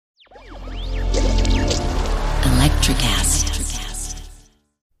NutriCast.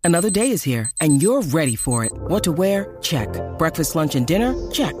 Another day is here, and you're ready for it. What to wear? Check. Breakfast, lunch, and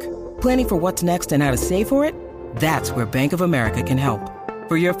dinner? Check. Planning for what's next and how to save for it? That's where Bank of America can help.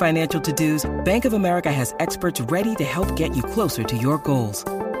 For your financial to-dos, Bank of America has experts ready to help get you closer to your goals.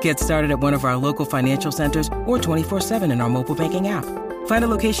 Get started at one of our local financial centers or 24/7 in our mobile banking app. Find a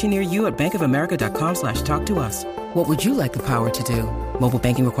location near you at bankofamerica.com/talktous. What would you like the power to do? Mobile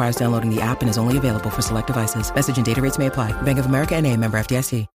banking requires downloading the app and is only available for select devices. Message and data rates may apply. Bank of America N.A., member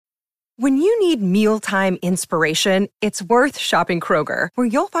FDIC. When you need mealtime inspiration, it's worth shopping Kroger, where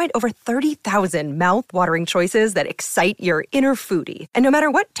you'll find over 30,000 mouth-watering choices that excite your inner foodie. And no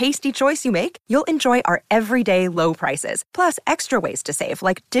matter what tasty choice you make, you'll enjoy our everyday low prices, plus extra ways to save,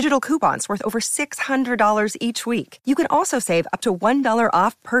 like digital coupons worth over $600 each week. You can also save up to $1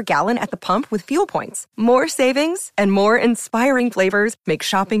 off per gallon at the pump with fuel points. More savings and more inspiring flavors make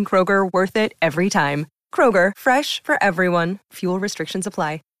shopping Kroger worth it every time. Kroger, fresh for everyone. Fuel restrictions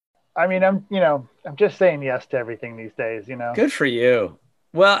apply. I mean, I'm just saying yes to everything these days, Good for you.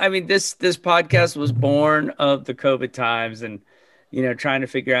 Well, I mean, this podcast was born of the COVID times and, trying to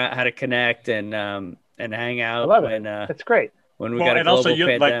figure out how to connect and hang out. I love it. It's great. When we got a global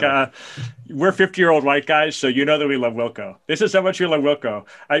pandemic. We're 50-year-old white guys, so you know that we love Wilco. This is how much we love Wilco.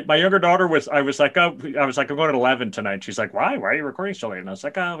 My younger daughter I was like, I'm going at 11 tonight. She's like, why? Why are you recording so late? And I was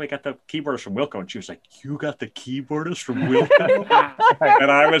like, we got the keyboardist from Wilco. And she was like, you got the keyboardist from Wilco?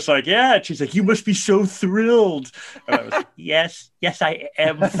 And I was like, yeah. And she's like, you must be so thrilled. And I was like, yes, I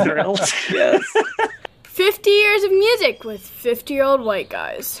am thrilled. Yes. 50 years of music with 50-year-old white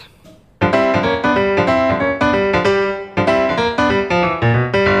guys.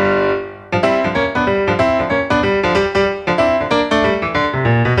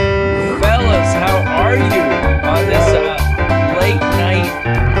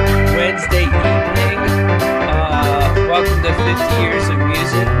 Welcome to 50 Years of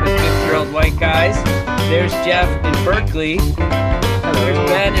Music with 50-year-old white guys. There's Jeff in Berkeley. There's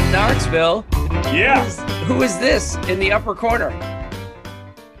Ben in Knoxville. Yeah. Who is this in the upper corner?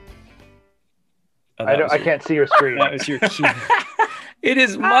 I can't see your screen. That was your key. It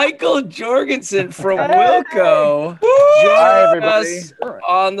is Michael Jorgensen from Wilco. Hi, Joining us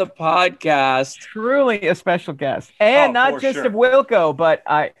on the podcast. Truly a special guest. And not just of Wilco, but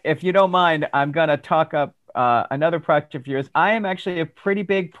if you don't mind, I'm going to talk up another project of yours. I am actually a pretty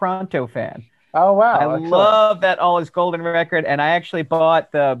big Pronto fan. Oh, wow. I love that All Is Golden record, and I actually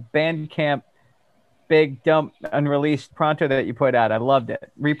bought the Bandcamp big dump unreleased Pronto that you put out. I loved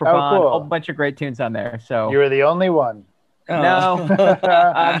it. Reaper Bond, cool. a whole bunch of great tunes on there. So you were the only one. No,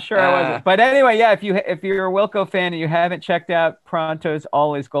 I'm sure I wasn't. But anyway, yeah, if you're a Wilco fan and you haven't checked out Pronto's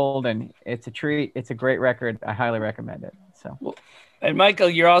All Is Golden, it's a treat. It's a great record. I highly recommend it. So, and Michael,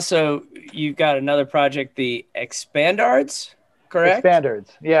 you've got another project, the Expandards, correct?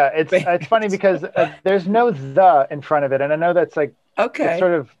 Expandards. Yeah, it's funny because there's no the in front of it, and I know that's like okay. It's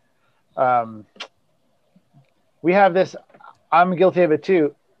sort of we have this. I'm guilty of it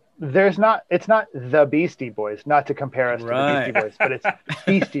too. It's not the Beastie Boys, not to compare us to the Beastie Boys, but it's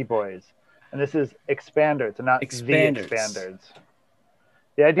Beastie Boys. And this is Expandards and not the Expandards.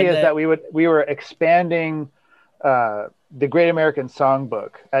 The idea is that we were expanding the Great American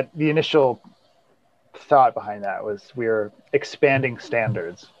Songbook. The initial thought behind that was we were expanding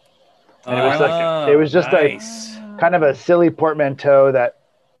standards. And it was just nice. Kind of a silly portmanteau that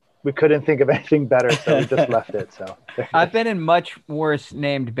we couldn't think of anything better, so we just left it. So I've been in much worse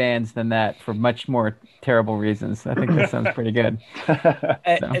named bands than that for much more terrible reasons. I think that sounds pretty good.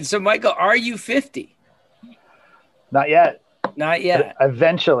 And so, Michael, are you 50? Not yet. Not yet. But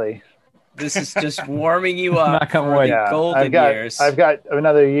eventually. This is just warming you up for the golden years. I've got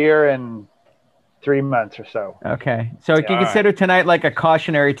another year and 3 months or so. Okay. So you can consider tonight like a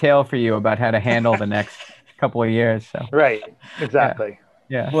cautionary tale for you about how to handle the next couple of years. So right. Exactly.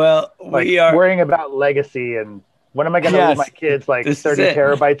 Yeah. Well, we are worrying about legacy and when am I going to leave my kids like 30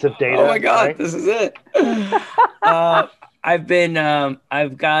 terabytes of data? Oh my God, right? This is it. I've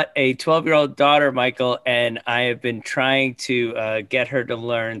got a 12-year-old daughter, Michael, and I have been trying to get her to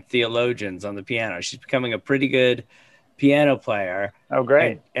learn theologians on the piano. She's becoming a pretty good piano player. Oh,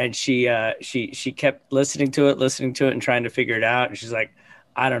 great. And she kept listening to it and trying to figure it out. And she's like,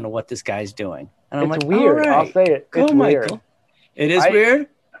 I don't know what this guy's doing. And I'm it's like, weird. All right, I'll say it. go, it's Michael. Weird. It is weird?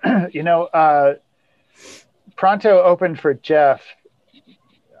 Pronto opened for Jeff,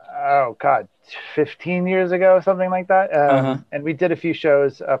 15 years ago, something like that. And we did a few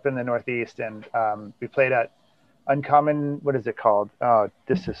shows up in the Northeast, and we played at Uncommon, what is it called? Oh,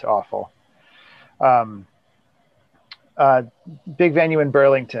 this is awful. big venue in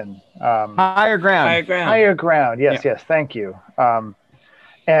Burlington. Higher Ground. Higher Ground. Yes, yes. Thank you.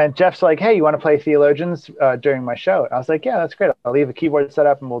 And Jeff's like, hey, you want to play Theologians during my show? And I was like, yeah, that's great. I'll leave a keyboard set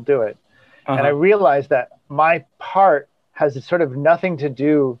up and we'll do it. And I realized that my part has sort of nothing to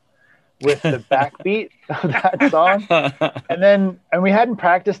do with the backbeat of that song. And we hadn't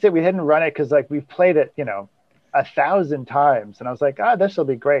practiced it. We hadn't run it because like we've played it, 1,000 times. And I was like, this will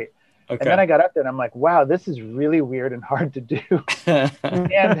be great. Okay. And then I got up there and I'm like, wow, this is really weird and hard to do.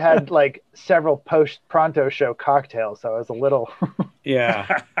 And had like several post-Pronto show cocktails. So I was a little,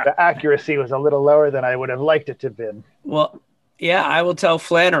 the accuracy was a little lower than I would have liked it to have been. Well, yeah, I will tell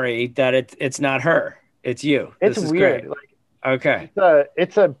Flannery that it's not her. It's you. It's weird. Okay.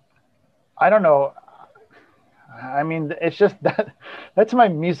 It's a, I don't know. I mean, it's just that's my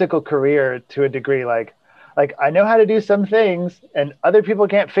musical career to a degree. Like I know how to do some things and other people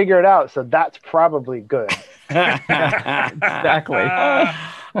can't figure it out. So that's probably good. Exactly.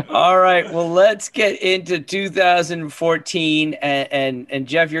 All right. Well, let's get into 2014 and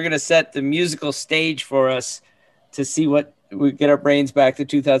Jeff, you're going to set the musical stage for us to see what we get our brains back to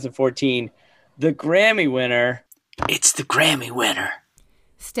 2014. The Grammy winner. It's the Grammy winner.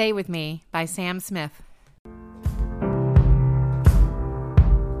 Stay With Me by Sam Smith.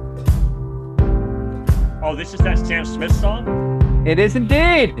 Oh, this is that Sam Smith song? It is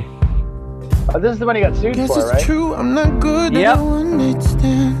indeed. Oh, this is the one he got sued for, right? It's true, I'm not good at a one-night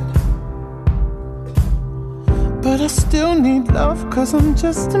stand. But I still need love, cause I'm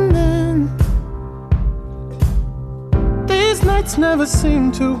just a man. These nights never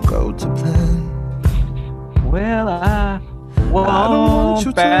seem to go to plan. Well, I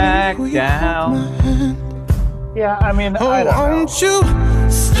won't back down. Yeah, I mean, I don't know. Won't you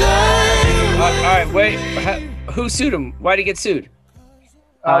stay? All right, wait. Who sued him? Why did he get sued?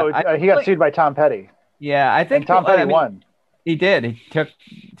 He got sued by Tom Petty. Yeah, I think and Tom Petty won. He did. He took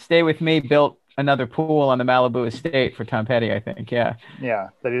Stay With Me, built another pool on the Malibu estate for Tom Petty, I think. Yeah. Yeah,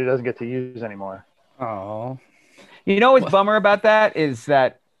 that he doesn't get to use anymore. Oh. You know what's bummer about that is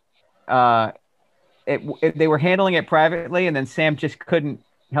that they were handling it privately, and then Sam just couldn't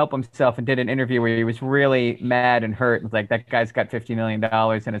help himself and did an interview where he was really mad and hurt. It's like, that guy's got $50 million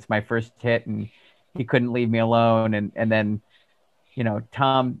and it's my first hit and he couldn't leave me alone. And then,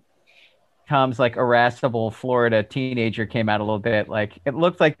 Tom's like irascible Florida teenager came out a little bit. Like it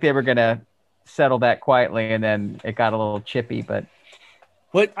looked like they were going to settle that quietly and then it got a little chippy, but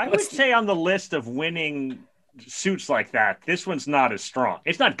I would say on the list of winning suits like that, this one's not as strong.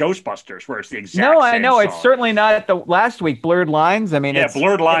 It's not Ghostbusters where it's the exact same I know song. It's certainly not the last week Blurred Lines. I mean,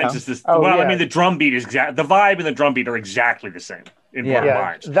 Blurred Lines is this. I mean, the drum beat is the vibe and the drum beat are exactly the same in Blurred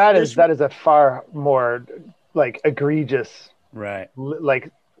Lines. That is a far more like egregious, right? Like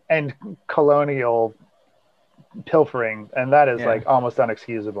and colonial pilfering, and that is like almost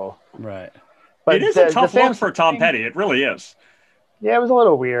unexcusable, right? But it is a tough look for Tom Petty. It really is. Yeah, it was a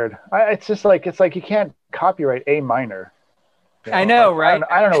little weird. It's just like you can't copyright A minor. I know, right?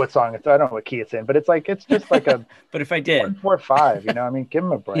 I don't know what song it's. I don't know what key it's in, but it's just like a. But if I did 1, 4, 5, I mean, give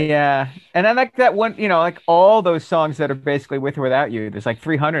him a break. Yeah, and I like that one. Like all those songs that are basically With or Without You. There's like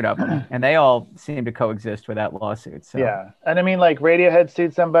 300 of them, and they all seem to coexist without lawsuits. So. Yeah, and I mean, like Radiohead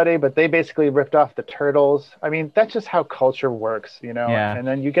sued somebody, but they basically ripped off the Turtles. I mean, that's just how culture works, Yeah. And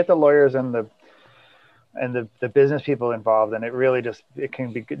then you get the lawyers and the business people involved, and it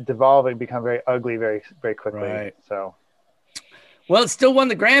can be devolve and become very ugly very, very quickly. Right. So. Well, it still won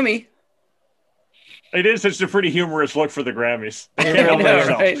the Grammy. It is. It's a pretty humorous look for the Grammys. They can't help themselves.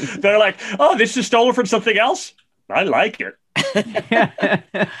 Right? They're like, oh, this is stolen from something else? I like it.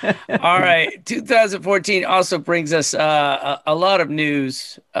 All right. 2014 also brings us a lot of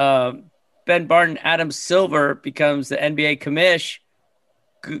news. Ben Barton, Adam Silver becomes the NBA commish.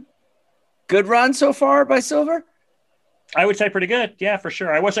 Good run so far by Silver? I would say pretty good. Yeah, for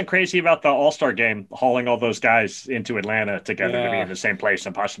sure. I wasn't crazy about the All-Star game, hauling all those guys into Atlanta together to be in the same place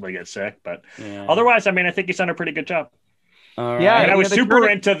and possibly get sick. But otherwise, I mean, I think he's done a pretty good job. Yeah, and I was super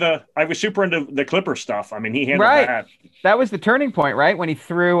into the Clipper stuff. I mean, he handled that. That was the turning point, right? When he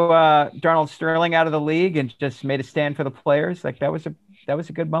threw Donald Sterling out of the league and just made a stand for the players. Like that was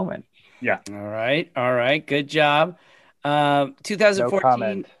a good moment. Yeah. All right. Good job. 2014. No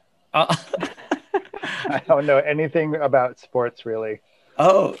comment. I don't know anything about sports really.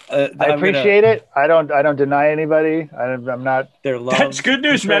 I appreciate it. I don't deny anybody. I'm not. That's good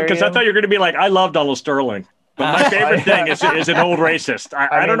news, man. Because I thought you were going to be like, I love Donald Sterling, but my favorite thing is an old racist.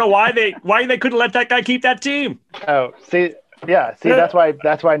 I don't know why they couldn't let that guy keep that team. Oh, see, Yeah, see, that's why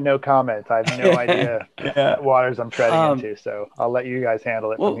no comment. I have no idea what waters I'm treading into, so I'll let you guys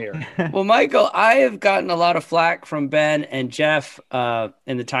handle it from here. Well, Michael, I have gotten a lot of flack from Ben and Jeff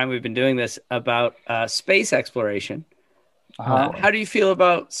in the time we've been doing this about space exploration. How do you feel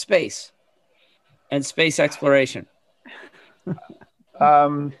about space and space exploration?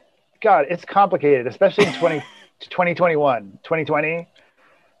 God, it's complicated, especially in 2021, 2020.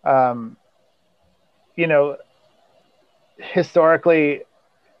 Historically,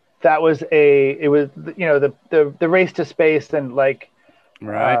 that was the race to space and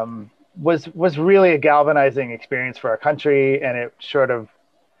was really a galvanizing experience for our country, and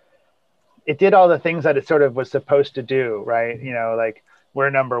it did all the things that it sort of was supposed to do, right?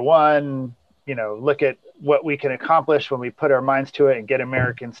 We're number one, look at what we can accomplish when we put our minds to it and get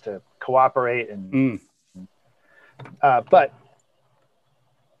Americans to cooperate and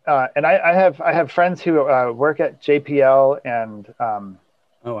I have friends who work at JPL and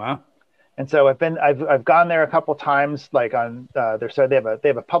oh wow, and so I've gone there a couple times, like on they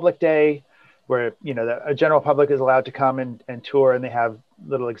have a public day where the general public is allowed to come and tour, and they have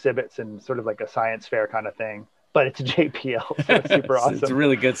little exhibits and sort of like a science fair kind of thing, but it's a JPL, so it's super awesome. It's a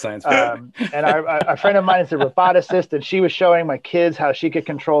really good science fair. And a friend of mine is a roboticist, and she was showing my kids how she could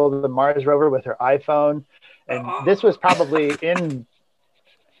control the Mars rover with her iPhone, and this was probably in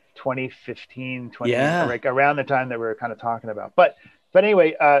 2015, like around the time that we were kind of talking about. But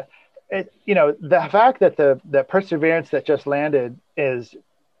anyway, the fact that the Perseverance that just landed is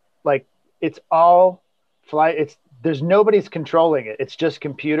like, it's all flight. There's nobody's controlling it. It's just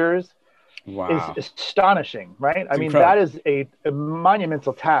computers. Wow. Is astonishing, right? I mean, that is a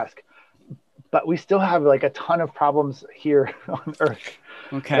monumental task, but we still have like a ton of problems here on Earth.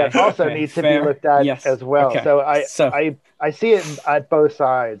 That also needs to be looked at as well. Okay. So I see it at both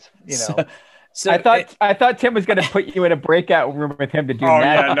sides, So I thought Tim was going to put you in a breakout room with him to do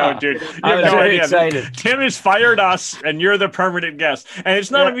that. Yeah, no, dude. I'm very excited. Tim has fired us, and you're the permanent guest. And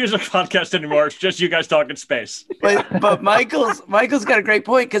it's not a music podcast anymore. It's just you guys talking space. But Michael's got a great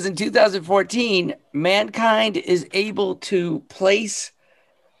point, because in 2014, mankind is able to place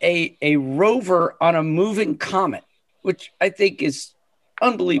a rover on a moving comet, which I think is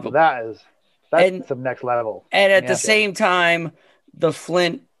unbelievable. That's some next level. And at the same time, the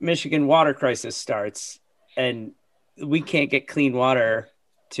Flint, Michigan water crisis starts, and we can't get clean water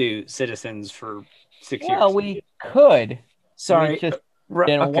to citizens for 6 years. Well, we could. Sorry, we just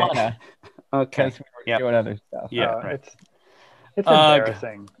didn't wanna. Okay. We were doing other stuff. Yeah, it's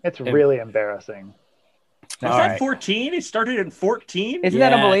embarrassing. It's really embarrassing. Is that 14? It started in 14. Isn't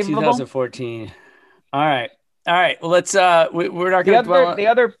that unbelievable? 2014. All right. Well, let's. We're not going to dwell on the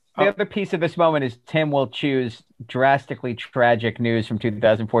other piece of this moment is Tim will choose drastically tragic news from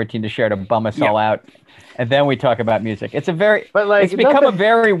 2014 to share to bum us all out, and then we talk about music. It's become a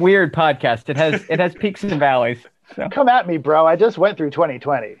very weird podcast. It has peaks and valleys. So. Come at me, bro. I just went through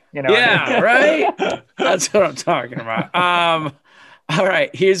 2020. Yeah, right. That's what I'm talking about. All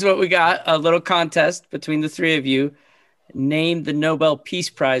right. Here's what we got: a little contest between the three of you. Name the Nobel Peace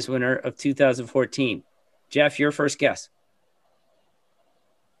Prize winner of 2014. Jeff, your first guess.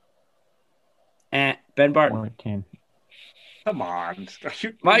 Ben Barton. 14. Come on.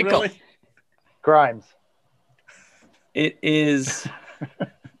 Michael. Really? Grimes. It is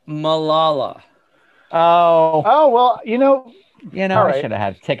Malala. Oh, well, I should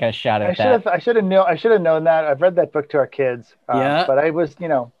have taken a shot at that. I should have known that. I've read that book to our kids. But I was,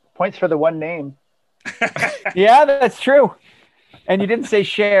 points for the one name. Yeah, that's true. And you didn't say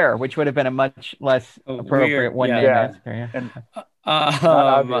Cher, which would have been a much less appropriate one name answer. Yeah. Not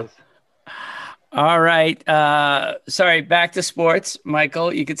obvious. All right. Sorry, back to sports.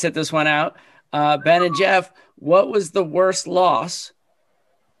 Michael, you could sit this one out. Ben and Jeff, what was the worst loss?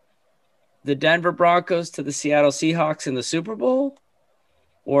 The Denver Broncos to the Seattle Seahawks in the Super Bowl,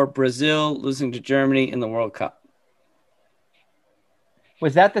 or Brazil losing to Germany in the World Cup?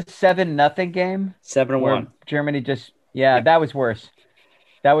 Was that the 7-0 game? 7-1. Germany that was worse.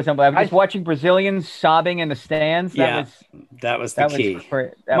 That was unbelievable. I was just watching Brazilians sobbing in the stands. That was the key.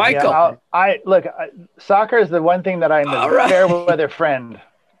 Michael, soccer is the one thing that I'm a fair weather friend.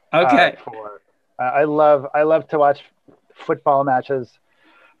 Okay. For. I love to watch football matches.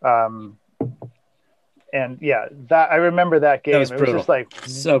 And that I remember that game. It was just like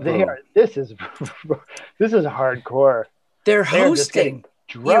this is hardcore. They're hosting.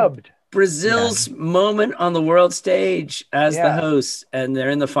 Drubbed. Brazil's moment on the world stage as the hosts, and they're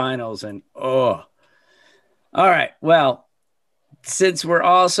in the finals. And all right. Well, since we're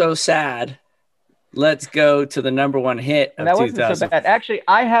all so sad, let's go to the number one hit of 2000. Wasn't so bad. Actually,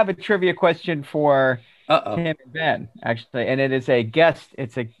 I have a trivia question for Tim and Ben, actually, and it is a guest.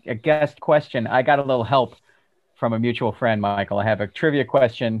 It's a guest question. I got a little help from a mutual friend, Michael. I have a trivia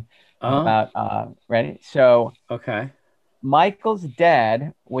question about. Ready? So, okay. Michael's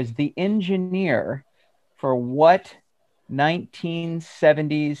dad was the engineer for what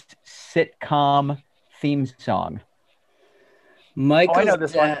 1970s sitcom theme song?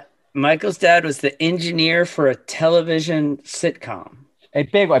 Michael's dad was the engineer for a television sitcom. A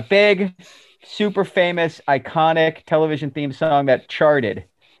big, super famous, iconic television theme song that charted.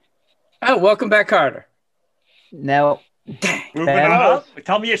 Oh, Welcome Back, Carter. No. Moving on up?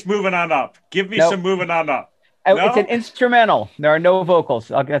 Tell me it's moving on up. Give me some moving on up. No? It's an instrumental. There are no vocals.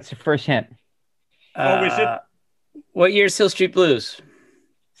 That's the first hint. Is it? What year's Hill Street Blues?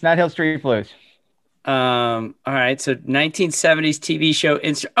 It's not Hill Street Blues. All right. So 1970s TV show.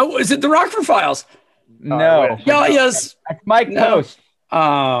 Is it the Rockford Files? No. Yes. That's Mike Post. Oh.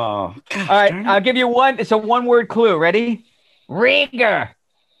 All right. I'll give you one. It's a one-word clue. Ready? Rieger.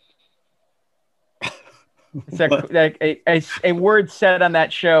 It's a word said on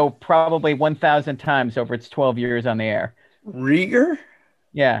that show probably 1,000 times over its 12 years on the air. Rieger?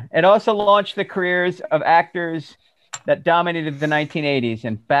 Yeah. It also launched the careers of actors that dominated the 1980s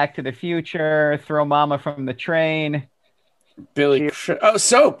and Back to the Future, Throw Mama from the Train.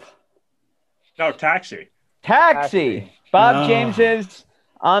 Soap. No, Taxi. Bob James's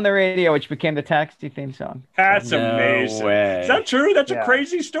On the Radio, which became the Taxi theme song. That's amazing. Is that true? That's a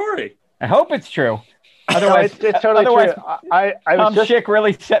crazy story. I hope it's true. Otherwise, it's totally true. I Tom Schick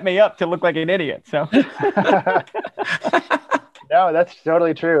really set me up to look like an idiot. So. No, that's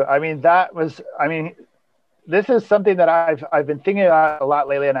totally true. This is something that I've been thinking about a lot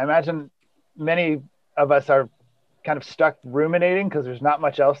lately, and I imagine many of us are kind of stuck ruminating because there's not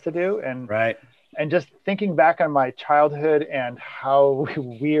much else to do. And just thinking back on my childhood and how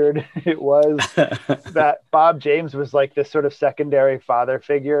weird it was that Bob James was like this sort of secondary father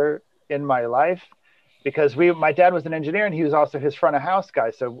figure in my life, because my dad was an engineer and he was also his front of house guy.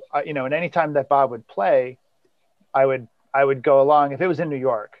 So, and any time that Bob would play, I would go along if it was in New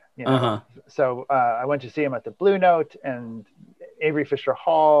York. So I went to see him at the Blue Note and Avery Fisher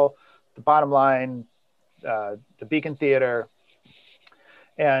Hall, the Bottom Line, the Beacon Theater.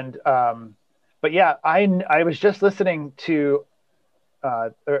 And, but yeah, I was just listening to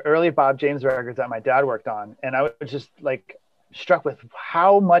early Bob James records that my dad worked on. And I was just like struck with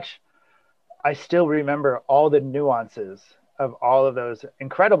how much I still remember all the nuances of all of those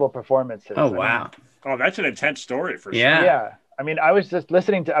incredible performances. Oh, wow. That's an intense story for sure. Yeah. I was just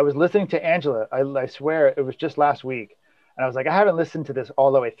listening to Angela. I swear it was just last week. And I was like, I haven't listened to this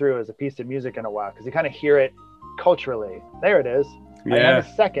all the way through as a piece of music in a while, because you kind of hear it culturally. There it is. Yeah. In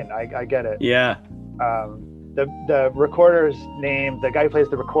a second, I get it. Yeah. The recorder's name, the guy who plays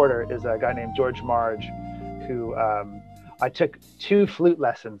the recorder, is a guy named George Marge, who I took 2 flute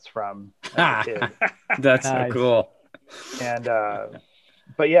lessons from as a kid. That's so cool. And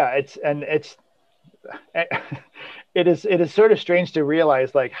but yeah, it is sort of strange to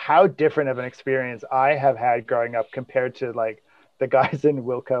realize like how different of an experience I have had growing up compared to like the guys in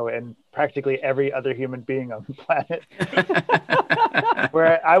Wilco and practically every other human being on the planet.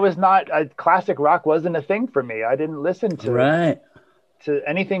 Where I was not, classic rock wasn't a thing for me. I didn't listen to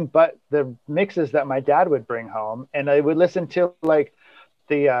anything but the mixes that my dad would bring home. And I would listen to like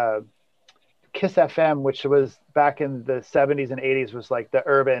the Kiss FM, which was back in the 70s and 80s, was like the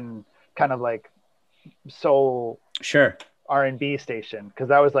urban kind of like soul R&B station, because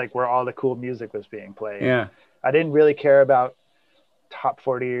that was like where all the cool music was being played. Yeah. I didn't really care about top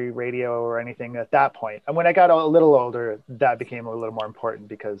 40 radio or anything at that point. And when I got a little older, that became a little more important,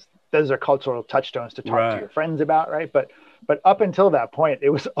 because those are cultural touchstones to talk to your friends about, right? But up until that point, it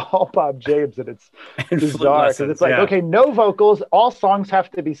was all Bob James, and it's bizarre because it's like, okay, no vocals, all songs have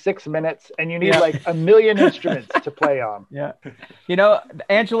to be 6 minutes, and you need like a million instruments to play on. Yeah.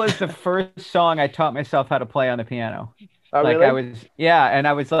 Angela's the first song I taught myself how to play on the piano. Oh, like really? and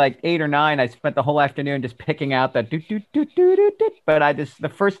I was like 8 or 9. I spent the whole afternoon just picking out that do do do do do do. But the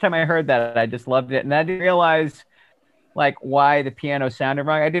first time I heard that, I just loved it, and I didn't realize like why the piano sounded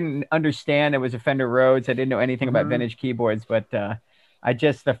wrong. I didn't understand it was a Fender Rhodes. I didn't know anything about vintage keyboards, but I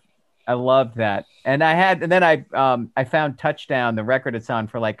loved that. And then I found Touchdown, the record it's on,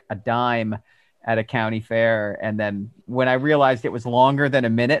 for like a dime at a county fair. And then when I realized it was longer than a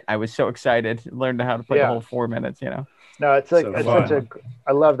minute, I was so excited. Learned how to play the whole 4 minutes. No, it's like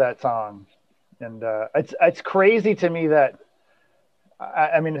I love that song, and it's crazy to me that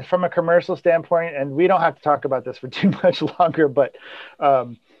I mean, from a commercial standpoint, and we don't have to talk about this for too much longer, but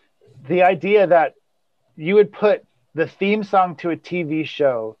the idea that you would put the theme song to a TV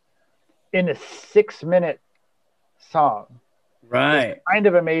show in a 6-minute song. Right. It's kind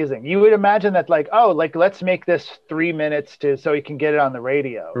of amazing. You would imagine that like, oh, like let's make this 3 minutes so you can get it on the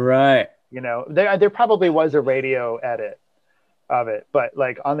radio. Right. You know, there probably was a radio edit of it, but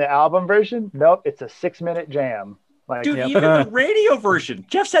like on the album version, nope, it's a 6-minute jam. Like, dude, even the radio version,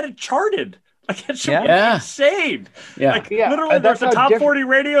 Jeff said it charted. Like it's insane. Yeah. Like literally there's a top 40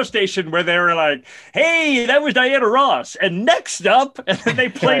 radio station where they were like, hey, that was Diana Ross. And next up, and then they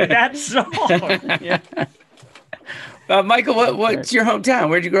played that song. Michael, what's your hometown?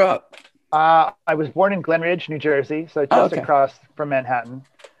 Where'd you grow up? I was born in Glen Ridge, New Jersey, so just across from Manhattan.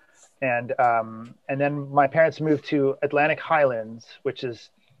 And then my parents moved to Atlantic Highlands, which is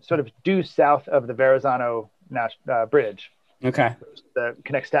sort of due south of the Verrazano Bridge. Okay. That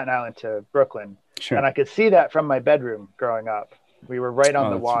connects Staten Island to Brooklyn. Sure. And I could see that from my bedroom growing up. We were right on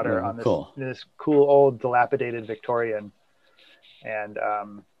the water really on this cool old dilapidated Victorian. And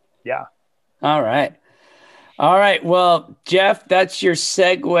All right. Well, Jeff, that's your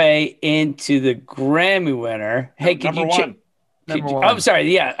segue into the Grammy winner. Hey, could number you one. I'm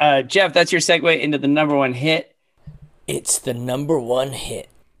sorry. Yeah. Jeff, that's your segue into the number one hit. It's the number one hit.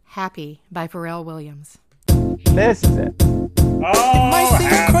 Happy by Pharrell Williams. This is it. It might seem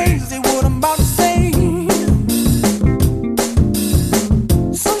crazy what I'm about to say.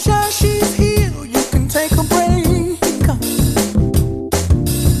 Sunshine, she's here. You can take a break.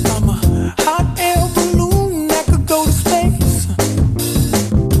 I'm a hot air balloon that could go to space.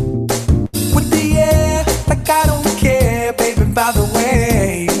 With the air, like I don't care, baby, by the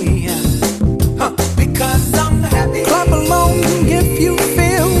way. Because I'm happy. Clap along if you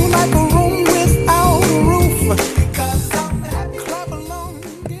feel like a room without a roof. Because I'm happy. Clap along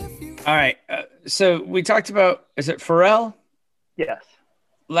if you. All right. So we talked about, is it Pharrell? yes.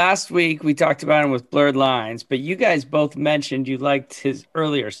 Last week we talked about him with Blurred Lines, but you guys both mentioned you liked his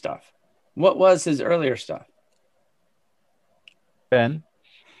earlier stuff. What was his earlier stuff? Ben?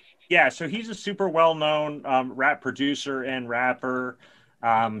 Yeah, so he's a super well-known rap producer and rapper.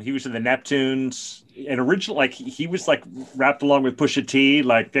 He was in the Neptunes, and originally, like he was like rapped along with Pusha T.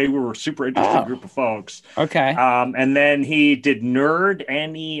 Like they were a super interesting group of folks. Okay. And then he did Nerd,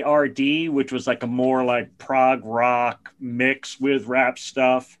 N-E-R-D, which was like a more like prog rock mix with rap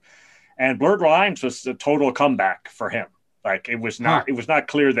stuff. And Blurred Lines was a total comeback for him. Like it was not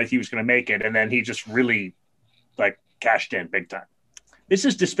clear that he was going to make it, and then he just really like cashed in big time. This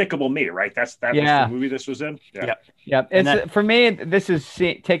is Despicable Me, right? That was the movie this was in. Yeah. Yep. It's for me. This is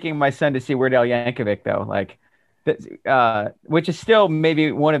taking my son to see Weird Al Yankovic, though. Like, which is still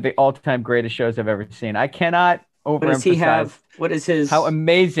maybe one of the all-time greatest shows I've ever seen. I cannot overemphasize. What is his? How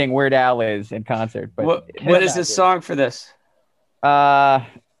amazing Weird Al is in concert. But what is his song for this?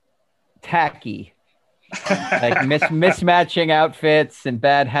 Tacky. Like mismatching outfits and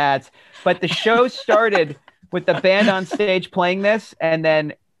bad hats. But the show started with the band on stage playing this, and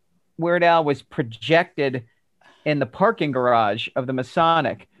then Weird Al was projected in the parking garage of the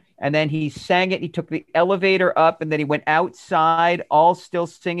Masonic, and then he sang it. He took the elevator up, and then he went outside, all still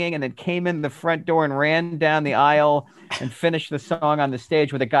singing, and then came in the front door and ran down the aisle and finished the song on the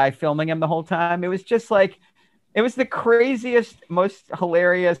stage with a guy filming him the whole time. It was just like, it was the craziest, most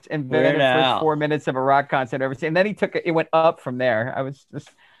hilarious, inventive first 4 minutes of a rock concert I've ever seen. And then it went up from there.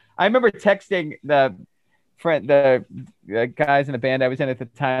 I remember texting the guys in the band I was in at the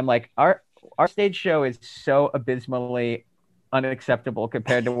time, like our stage show is so abysmally unacceptable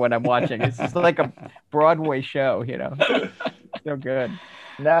compared to what I'm watching. It's just like a Broadway show, you know. So good.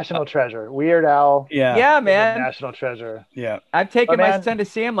 National treasure. Weird Al. Yeah, man. National treasure. Yeah. I've taken my son to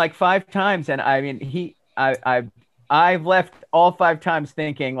see him like 5 times, and I mean I've left all 5 times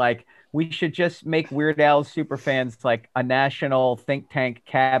thinking like we should just make Weird Al super fans like a national think tank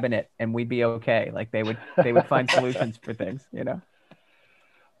cabinet, and we'd be okay. Like they would find solutions for things, you know.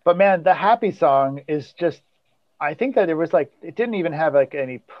 But man, the Happy song is just, I think that it was like, it didn't even have like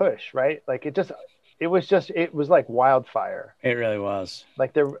any push, right? Like it was like wildfire. It really was.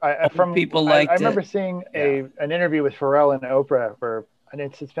 Like I remember seeing an interview with Pharrell and Oprah and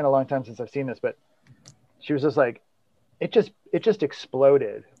it's been a long time since I've seen this, but she was just like, it just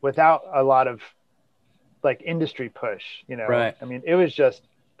exploded without a lot of like industry push, you know? Right. I mean, it was just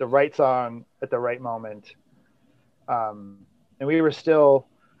the right song at the right moment. And we were still,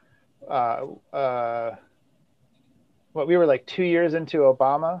 we were like 2 years into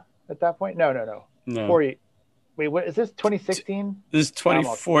Obama at that point? No. 40. Wait, what is this? 2016? This is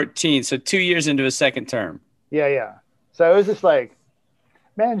 2014. So 2 years into a second term. Yeah. So it was just like,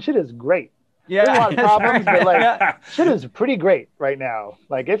 man, shit is great. Yeah, There's a lot of problems, but like Yeah. shit is pretty great right now.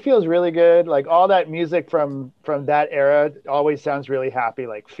 Like it feels really good. Like all that music from that era always sounds really happy,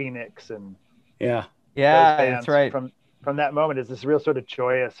 like Phoenix and Yeah. Yeah, those bands that's right. from that moment is this real sort of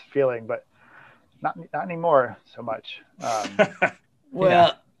joyous feeling, but not anymore so much.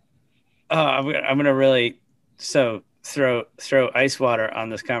 Well, I'm gonna really throw ice water on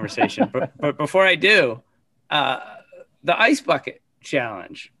this conversation, but before I do, the Ice Bucket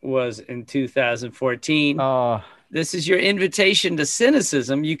Challenge was in 2014. Oh, This is your invitation to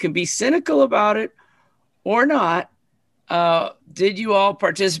cynicism. You can be cynical about it or not. Did you all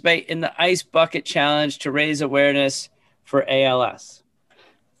participate in the Ice Bucket Challenge to raise awareness for ALS?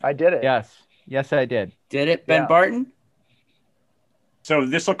 I did it. yes, I did. Did it, Ben Yeah. Barton? So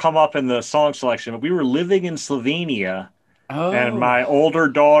this will come up in the song selection. We were living in Slovenia, Oh, and my older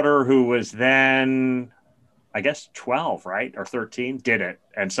daughter, who was then, I guess, 12, right? Or 13, did it.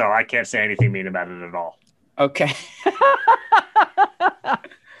 And so I can't say anything mean about it at all. okay.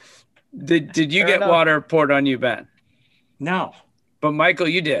 Did you Fair get enough. water poured on you, Ben? No. But Michael,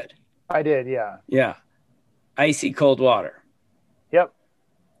 you did. I did. Yeah. Yeah. Icy cold water. Yep.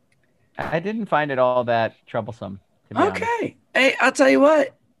 I didn't find it all that troublesome. To be honest. Okay. Hey, I'll tell you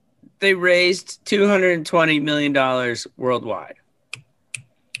what. They raised $220 million worldwide,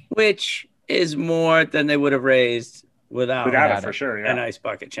 which is more than they would have raised without Without it, for sure, an yeah. Ice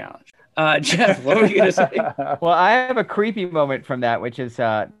Bucket Challenge. Jeff, what were you going to say? Well, I have a creepy moment from that, which is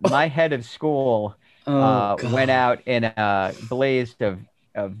my head of school God. went out in a blaze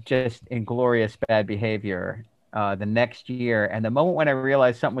of just inglorious bad behavior the next year. And the moment when I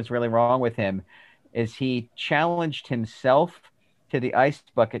realized something was really wrong with him is he challenged himself to the Ice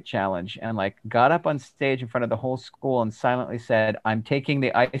Bucket Challenge and like got up on stage in front of the whole school and silently said, "I'm taking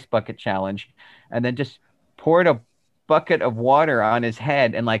the Ice Bucket Challenge," and then just poured a bucket of water on his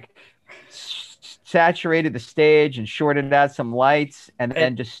head and like saturated the stage and shorted out some lights and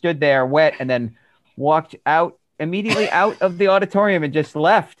then just stood there wet and then walked out immediately out of the auditorium and just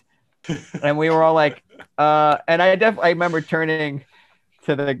left. And we were all like, and I remember turning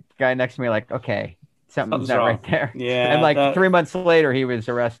to the guy next to me like, okay, something's not wrong. right there. Yeah. And like 3 months later, he was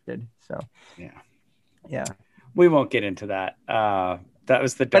arrested. So yeah. We won't get into that. That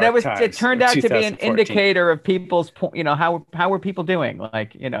was the But dark it turned times out of to be an 2014. indicator of people's, how were people doing?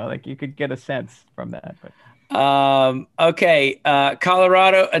 Like, like you could get a sense from that. But Okay.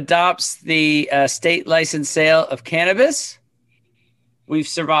 Colorado adopts the state license sale of cannabis. We've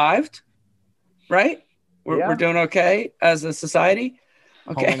survived, right? We're doing okay as a society.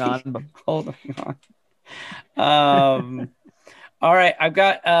 Okay. Holding on. All right. I've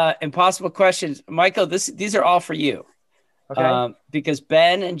got impossible questions. Michael, these are all for you. Okay. Because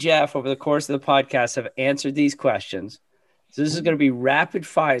Ben and Jeff over the course of the podcast have answered these questions. So this is going to be rapid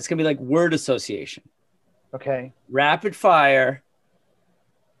fire. It's going to be like word association. Okay. Rapid fire.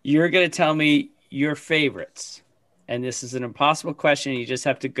 You're going to tell me your favorites. And this is an impossible question. You just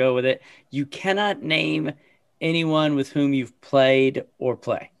have to go with it. You cannot name anyone with whom you've played or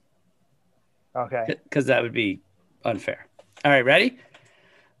play. Okay. Because that would be unfair. All right, ready?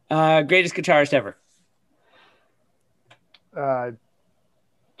 Greatest guitarist ever.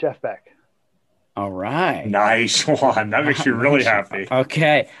 Jeff Beck. All right. Nice one. That makes you really happy.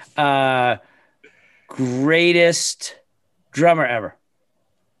 Okay. Greatest drummer ever.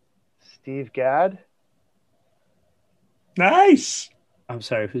 Steve Gadd. Nice. I'm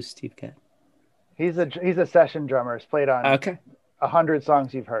sorry. Who's Steve Gadd? He's a session drummer. He's played on 100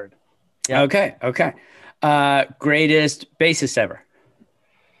 songs you've heard. Yeah. Okay. Greatest bassist ever.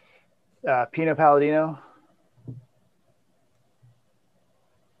 Pino Palladino.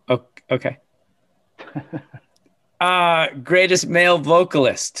 Okay. Greatest male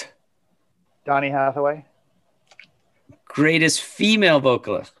vocalist. Donny Hathaway. Greatest female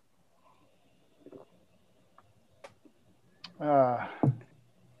vocalist. Ella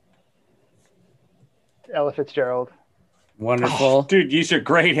Fitzgerald. Wonderful. Oh, dude, these are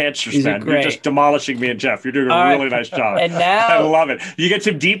great answers, These are man. great. You're just demolishing me and Jeff. You're doing a All really right. nice job. And now- I love it. You get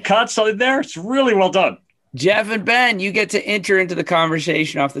some deep cuts in there. It's really well done. Jeff and Ben, you get to enter into the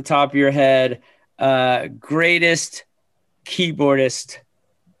conversation off the top of your head. Greatest keyboardist.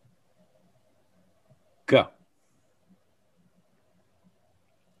 Go.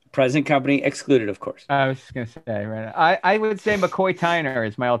 Present company excluded, of course. I was just going to say, right. I would say McCoy Tyner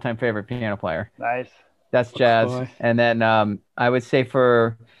is my all-time favorite piano player. Nice. That's jazz. McCoy. And then I would say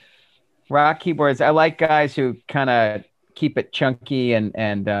for rock keyboards, I like guys who kind of keep it chunky and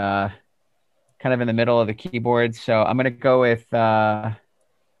kind of in the middle of the keyboard. So I'm going to go with The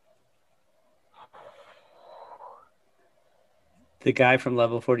guy from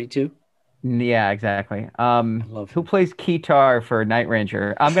Level 42. Yeah, exactly. Who plays guitar for Night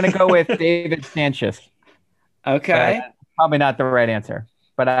Ranger? I'm gonna go with David Sanchez. Okay. Probably not the right answer,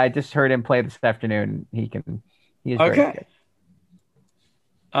 but I just heard him play this afternoon. He is very good.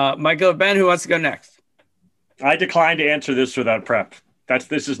 Michael, Ben, who wants to go next? I decline to answer this without prep.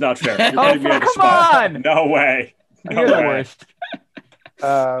 This is not fair. You're Oh, putting me on the come spot. on! No way. No You're the way. worst.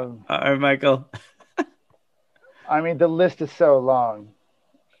 All right, Michael. I mean, the list is so long.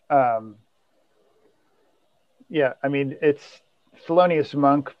 Yeah, I mean, it's Thelonious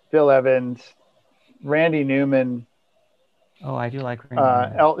Monk, Bill Evans, Randy Newman. Oh, I do like Randy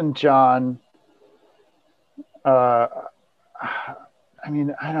Newman. Elton John. I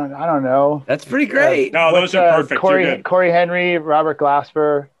mean, I don't know. That's pretty great. No, those are perfect. Corey Henry, Robert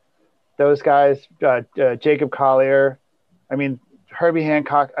Glasper, those guys, Jacob Collier. I mean, Herbie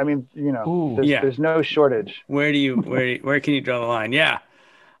Hancock. I mean, there's no shortage. Where can you draw the line? Yeah.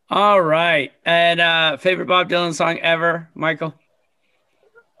 All right. And favorite Bob Dylan song ever, Michael?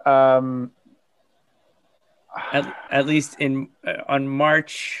 At least on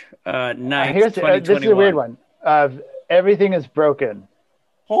March 9th, this 2021. is a weird one. Everything is Broken.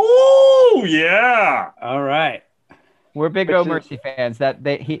 Oh yeah. All right. We're big Oh Mercy fans.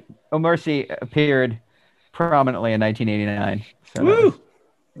 Oh Mercy appeared prominently in 1989. So woo!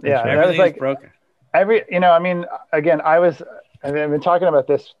 Yeah, that was like broken. I mean, again, I've been talking about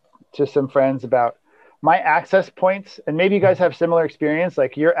this to some friends about my access points, and maybe you guys have similar experience.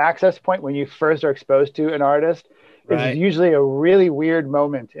 Like your access point when you first are exposed to an artist is usually a really weird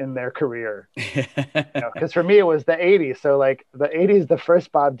moment in their career. Because for me, it was the 80s. So like the 80s, the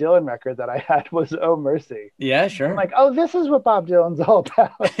first Bob Dylan record that I had was Oh Mercy. Yeah, sure. I'm like, oh, this is what Bob Dylan's all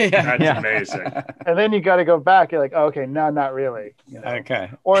about. That's amazing. And then you got to go back. You're like, oh, okay, no, not really.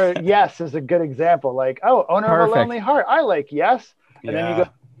 Okay. Or Yes is a good example. Like, oh, Owner of a Lonely Heart. I like Yes. And then you go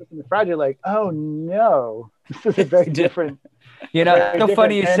listen to Fragile, like, oh no, this is a very different. It's so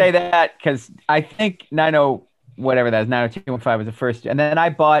funny you say that, because I think 90215 was the first, and then I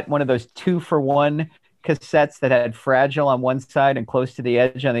bought one of those 2-for-1 cassettes that had Fragile on one side and Close to the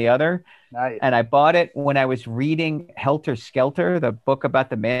Edge on the other. Nice. And I bought it when I was reading Helter Skelter, the book about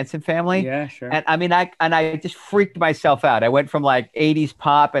the Manson family. Yeah, sure. And I mean, I just freaked myself out. I went from like 80s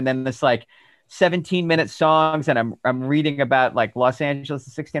pop and then this like 17-minute songs, and I'm reading about like Los Angeles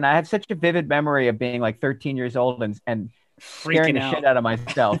in 16. I have such a vivid memory of being like 13 years old and scaring the shit out of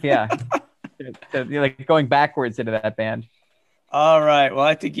myself. Yeah. Like going backwards into that band. All right. Well,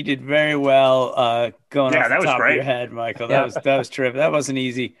 I think you did very well going off the top of your head, Michael. That was terrific. That wasn't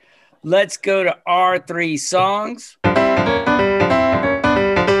easy. Let's go to our 3 songs.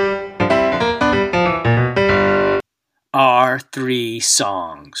 Our 3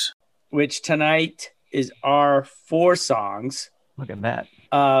 songs, which tonight is our 4 songs. Look at that.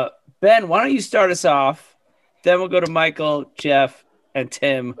 Ben, why don't you start us off? Then we'll go to Michael, Jeff, and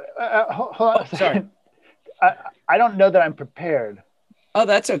Tim. Hold on a second. Sorry. I don't know that I'm prepared. Oh,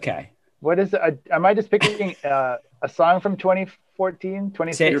 that's okay. What is it? Am I just picking a song from 2014,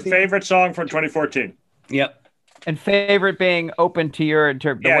 2016? Your favorite song from 2014. Yep. And favorite being open to your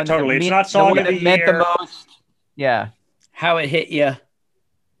interpretation. Yeah, totally. It's not song of the year. Meant the most. Yeah. How it hit you,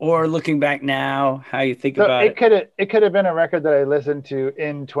 or looking back now, how you think about it. It could have been a record that I listened to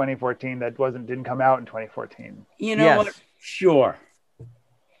in 2014 that didn't come out in 2014. You know what? Sure.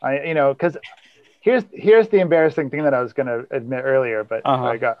 Because here's the embarrassing thing that I was going to admit earlier, but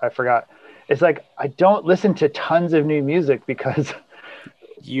I forgot. It's like I don't listen to tons of new music because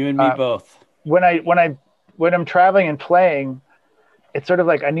you and me both. When I'm traveling and playing, it's sort of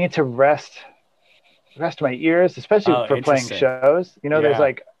like I need to rest my ears, especially for playing shows.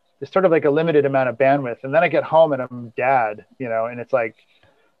 There's sort of like a limited amount of bandwidth, and then I get home and I'm dad, and it's like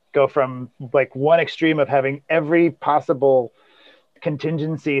go from like one extreme of having every possible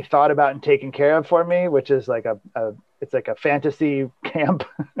contingency thought about and taken care of for me, which is like it's like a fantasy camp.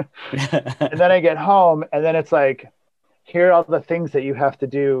 And then I get home and then it's like, here are all the things that you have to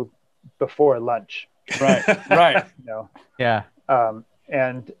do before lunch. Right. Yeah.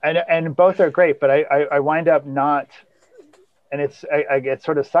 And both are great, but I wind up not, and it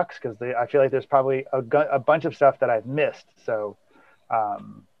sort of sucks because I feel like there's probably a bunch of stuff that I've missed. So,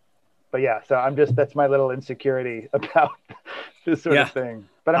 but yeah, so that's my little insecurity about this sort of thing.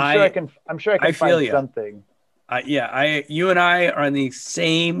 But I'm sure I can find something. You and I are on the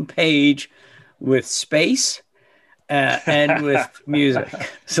same page with space and with music.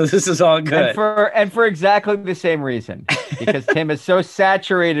 So this is all good. And for exactly the same reason, because Tim is so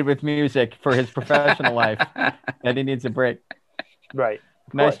saturated with music for his professional life that he needs a break. Right.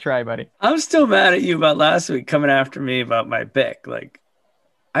 Nice try, buddy. I'm still mad at you about last week coming after me about my Bic. Like,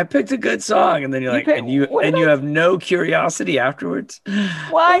 I picked a good song, and then you're like, and you have no curiosity afterwards.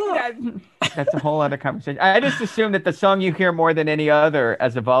 Why? That's a whole other conversation. I just assume that the song you hear more than any other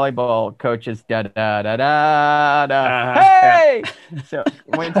as a volleyball coach is da da da da da. Hey! Yeah. So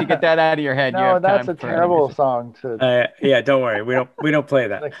once you get that out of your head, you have that's time a terrible song to. Yeah, don't worry, we don't play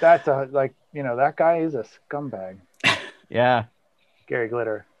that. Like that's that guy is a scumbag. Yeah, Gary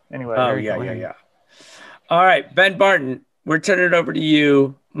Glitter. Anyway. Oh yeah. All right, Ben Barton, we're turning it over to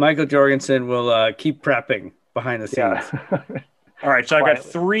you. Michael Jorgensen will keep prepping behind the scenes. Yeah. All right, so I've got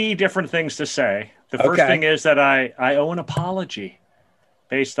 3 different things to say. The first thing is that I owe an apology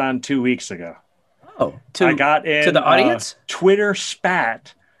based on 2 weeks ago. Oh, I got in to the audience? Twitter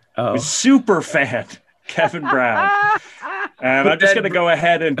spat with super fan Kevin Brown. And I'm just going to go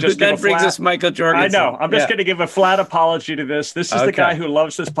ahead and just give a brings us Michael Jorgensen. I know. I'm just going to give a flat apology to this. This is the guy who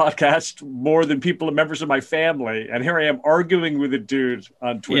loves this podcast more than members of my family. And here I am arguing with a dude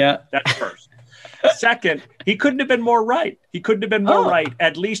on Twitter. Yeah. That's first. Second, he couldn't have been more right. He couldn't have been more right,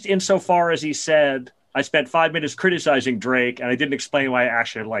 at least insofar as he said, I spent 5 minutes criticizing Drake, and I didn't explain why I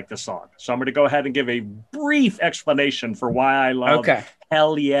actually like the song. So I'm going to go ahead and give a brief explanation for why I love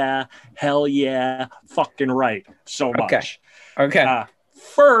Hell Yeah, fucking right so much. Okay.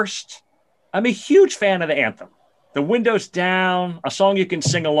 First, I'm a huge fan of the anthem. The Windows Down, a song you can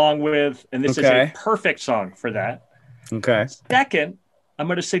sing along with, and this is a perfect song for that. Okay. Second, I'm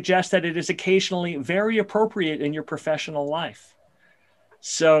going to suggest that it is occasionally very appropriate in your professional life.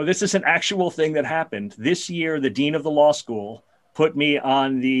 So this is an actual thing that happened. This year, the dean of the law school put me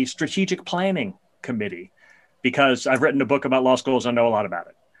on the strategic planning committee because I've written a book about law schools. I know a lot about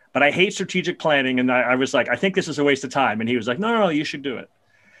it. But I hate strategic planning. And I was like, I think this is a waste of time. And he was like, no, you should do it.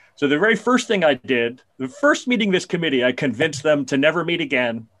 So the very first thing I did, the first meeting this committee, I convinced them to never meet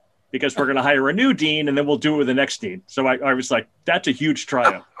again because we're going to hire a new dean and then we'll do it with the next dean. So I was like, that's a huge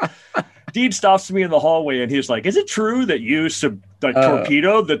triumph. Dean stops me in the hallway and he's like, is it true that you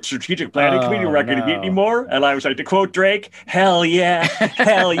torpedoed the strategic planning committee? We're not going to meet anymore? And I was like, to quote Drake, hell yeah,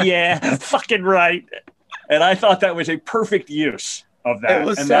 fucking right. And I thought that was a perfect use of that.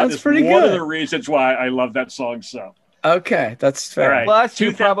 And that is one of the reasons why I love that song so. Okay, that's fair. Right. Plus,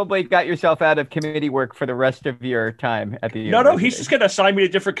 you probably got yourself out of committee work for the rest of your time at the university. No, he's just going to assign me to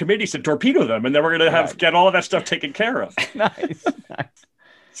different committees to torpedo them, and then we're going to get all of that stuff taken care of. Nice.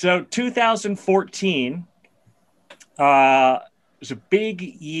 So 2014 was a big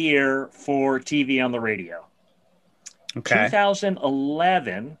year for TV on the radio. Okay.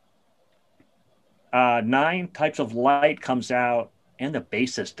 2011, 9 Types of Light comes out, and the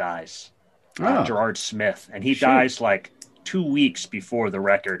bassist dies. Gerard Smith, and he dies like 2 weeks before the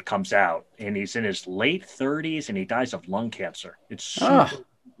record comes out, and he's in his late 30s and he dies of lung cancer. It's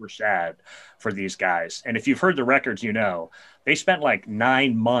super sad for these guys. And if you've heard the records, you know they spent like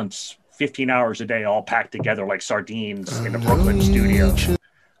 9 months 15 hours a day all packed together like sardines in the Brooklyn studio,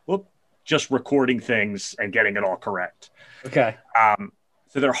 just recording things and getting it all correct. Okay.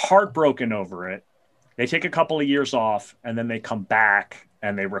 So they're heartbroken over it. They take a couple of years off and then they come back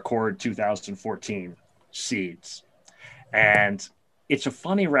and they record 2014 Seeds. And it's a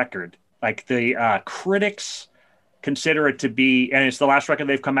funny record. Like the critics consider it to be, and it's the last record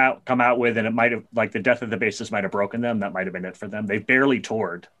they've come out with, and it might have, like, the death of the bassist might have broken them. That might have been it for them. They barely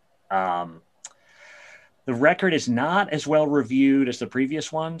toured. The record is not as well reviewed as the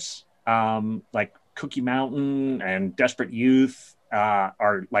previous ones. Like Cookie Mountain and Desperate Youth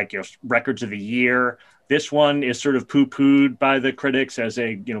are like, records of the year. This one is sort of poo-pooed by the critics as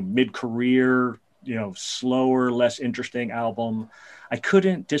a, mid-career, slower, less interesting album. I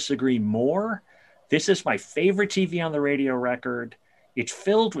couldn't disagree more. This is my favorite TV on the radio record. It's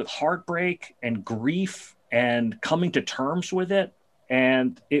filled with heartbreak and grief and coming to terms with it.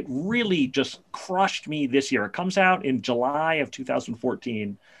 And it really just crushed me this year. It comes out in July of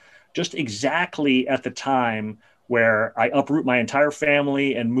 2014, just exactly at the time where I uproot my entire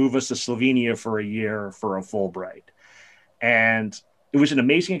family and move us to Slovenia for a year for a Fulbright. And it was an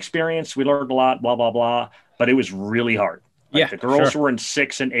amazing experience. We learned a lot, blah, blah, blah, but it was really hard. The girls were in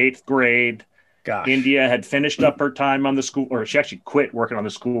 6th and 8th grade. Gosh. India had finished up her time on the school, or she actually quit working on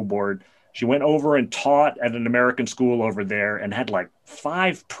the school board. She went over and taught at an American school over there and had like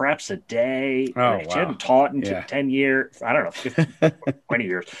 5 preps a day. She hadn't taught in 10 years. I don't know, 15, 20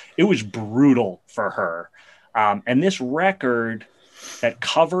 years. It was brutal for her. And this record that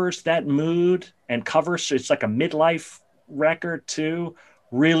covers that mood and it's like a midlife record too,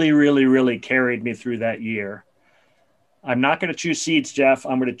 really, really, really carried me through that year. I'm not going to choose Seeds, Jeff.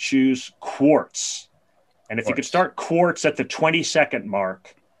 I'm going to choose Quartz. And if you could start Quartz at the 20-second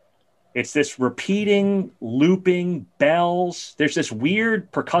mark, It's this repeating, looping bells. There's this weird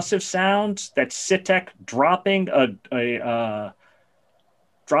percussive sound that's Sitek dropping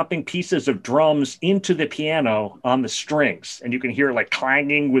dropping pieces of drums into the piano on the strings, and you can hear it like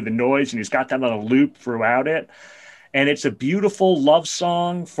clanging with the noise, and he's got that on a loop throughout it. And it's a beautiful love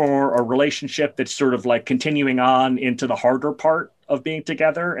song for a relationship that's sort of like continuing on into the harder part of being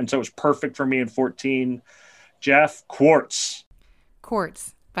together. And so it was perfect for me in 14. Jeff, Quartz.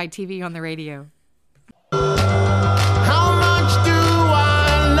 Quartz by TV on the Radio. How much do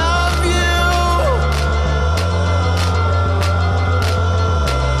I love you?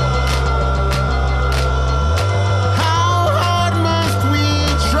 How hard must we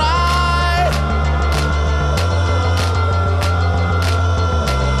try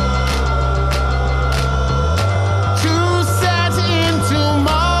to set into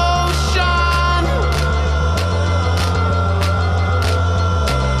motion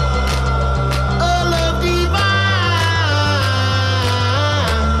a love divine?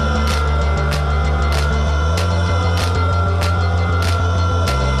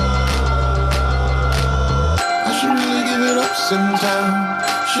 I should really give it up sometime.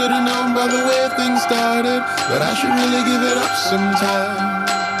 Should've known by the way things started, but I should really give it up sometime.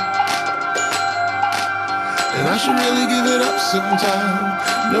 And I should really give it up sometime.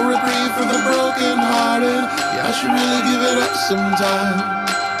 No reprieve for the broken hearted. Yeah, I should really give it up sometime.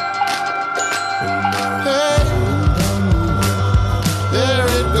 Hey, there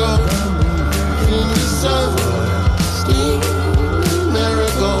it goes. In the sun, steam, there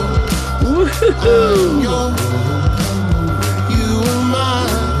it goes. I'm yours, you are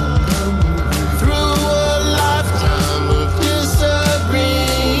mine. Through a lifetime of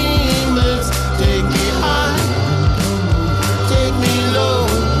disagreements, take me high, take me low,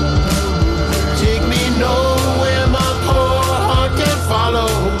 take me nowhere my poor heart can follow.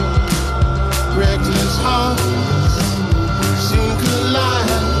 Reckless hearts soon collide,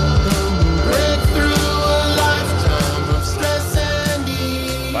 break through a lifetime of stress and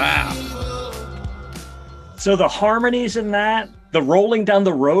evil. Wow. So the harmonies in that, the rolling down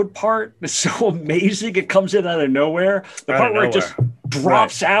the road part is so amazing. It comes in out of nowhere. The part where it just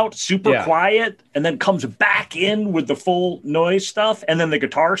drops out super quiet and then comes back in with the full noise stuff, and then the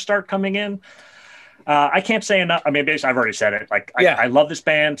guitars start coming in. I can't say enough. I mean, basically, I've already said it. Like, I love this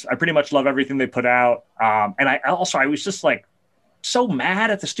band. I pretty much love everything they put out. And I was just like so mad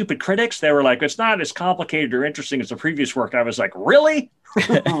at the stupid critics. They were like, it's not as complicated or interesting as the previous work. I was like, really?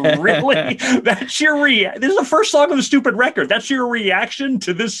 Really? That's your this is the first song of the stupid record. That's your reaction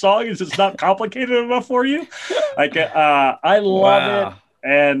to this song? Is it's not complicated enough for you? Like, I love it.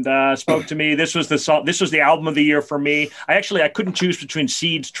 And spoke to me. This was the song. This was the album of the year for me. I couldn't choose between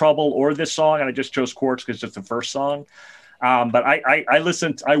Seeds, Trouble, or this song, and I just chose Quartz because it's the first song. But I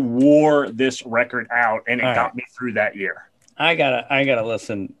listened. I wore this record out, and it got me through that year. I gotta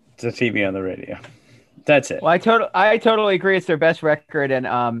listen to TV on the Radio. That's it. Well, I totally agree. It's their best record, and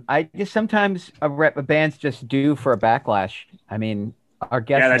I just sometimes bands just due for a backlash. I mean, our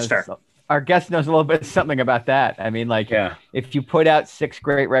guest knows a little bit something about that. I mean, like, if you put out 6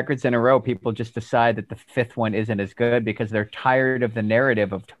 great records in a row, people just decide that the 5th one isn't as good because they're tired of the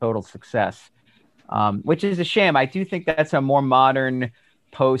narrative of total success, which is a shame. I do think that's a more modern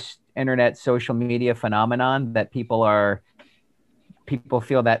post-internet social media phenomenon that people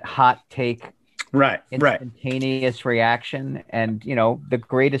feel that hot take, instantaneous reaction. And, you know, the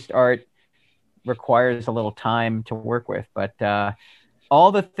greatest art requires a little time to work with. But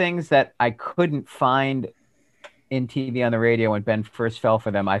all the things that I couldn't find in TV on the Radio when Ben first fell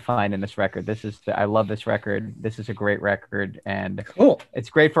for them, I find in this record. I love this record. This is a great record. And it's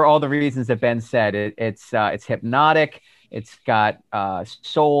great for all the reasons that Ben said. It's hypnotic. It's got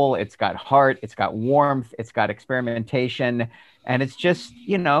soul. It's got heart. It's got warmth. It's got experimentation. And it's just,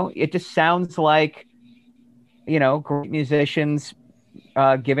 you know, it just sounds like, you know, great musicians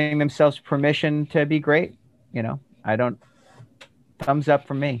giving themselves permission to be great. You know, thumbs up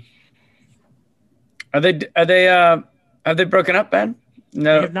from me. Have they broken up, Ben?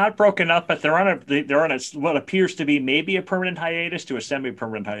 No, they have not broken up, but they're on a what appears to be maybe a permanent hiatus to a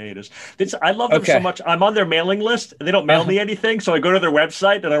semi-permanent hiatus. I love them so much. I'm on their mailing list. They don't mail me anything, so I go to their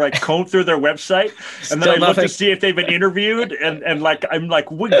website and I like comb through their website, and then I look to see if they've been interviewed. And like I'm like,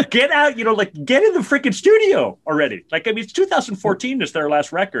 get out, you know, like get in the freaking studio already. Like, I mean, it's 2014 is their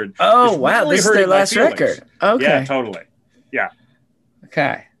last record. Oh wow, this is their last record. Okay, yeah, totally. Yeah.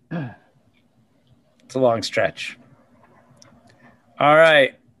 Okay. It's a long stretch. All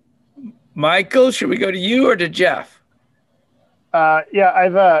right. Michael, should we go to you or to Jeff? Yeah,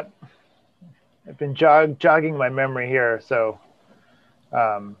 I've been jogging my memory here. So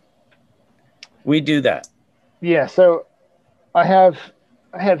We do that. Yeah. So I have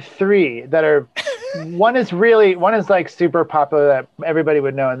 3 that are. One is like super popular that everybody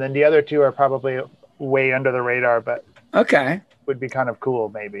would know, and then the other 2 are probably way under the radar, but Okay. would be kind of cool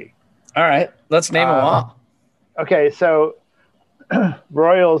maybe. All right. Let's name them all. Okay, so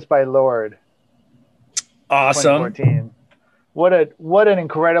Royals by Lorde. Awesome. 2014. What an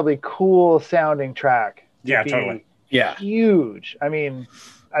incredibly cool sounding track. Yeah, totally. Yeah. Huge. I mean,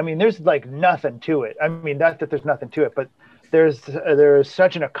 there's like nothing to it. I mean, not that there's nothing to it, but there's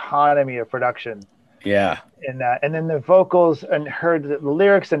such an economy of production Yeah. in that. And then the vocals and heard the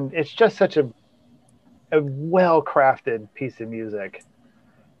lyrics, and it's just such a well-crafted piece of music.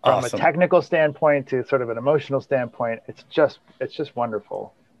 From Awesome. a technical standpoint to sort of an emotional standpoint, it's just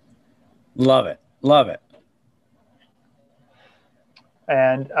wonderful. Love it. Love it.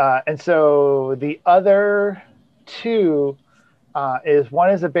 And so the other 2 one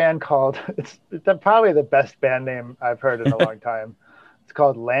is a band called it's probably the best band name I've heard in a long time. It's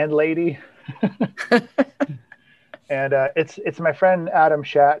called Landlady. And it's my friend Adam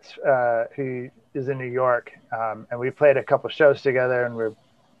Schatz, who is in New York, and we've played a couple shows together, and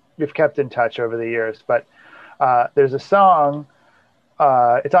we've kept in touch over the years. But there's a song,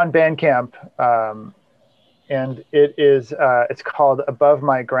 it's on Bandcamp, and it's called Above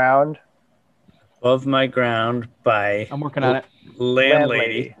My Ground. Above My Ground by I'm working on it.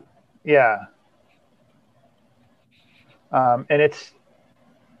 Landlady. Yeah. And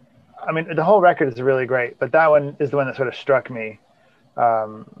the whole record is really great, but that one is the one that sort of struck me.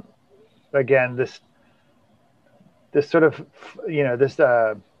 Again, this sort of,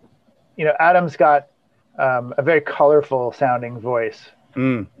 Adam's got a very colorful sounding voice.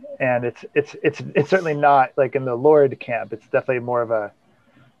 Mm. And it's certainly not like in the Lorde camp. It's definitely more of a,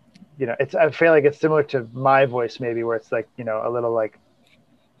 I feel like it's similar to my voice maybe, where it's like, a little like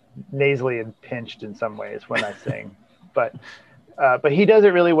nasally and pinched in some ways when I sing, but he does it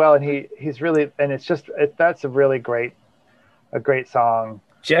really well, and he's really, and that's a really great song.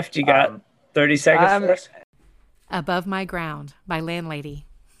 Jeff, you got 30 seconds for us? Above My Ground by Landlady.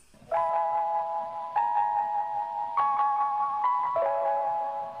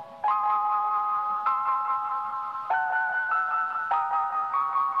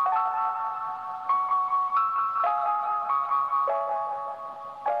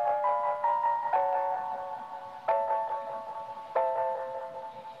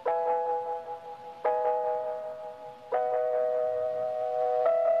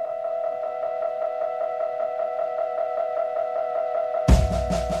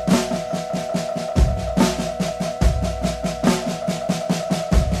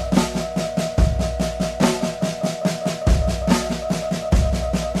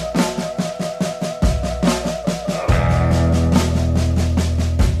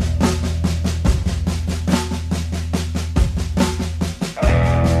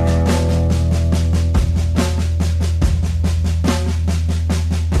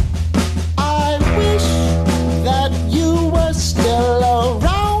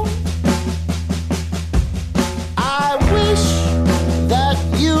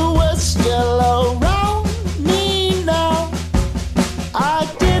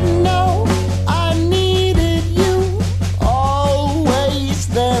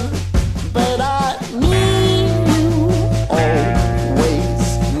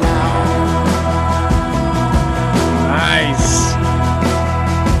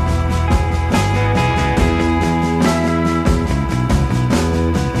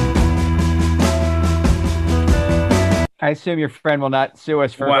 I assume your friend will not sue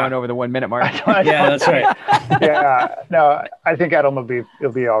us for going over the 1 minute mark. Yeah, that's right. Yeah, no, I think Adam will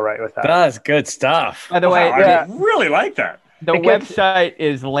be all right with that. That's good stuff. By the way, I really like that. The website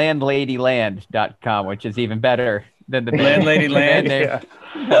is landladyland.com, which is even better than the Landlady Land. Yeah.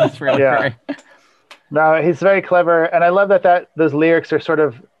 That's really great. No, he's very clever, and I love that those lyrics are sort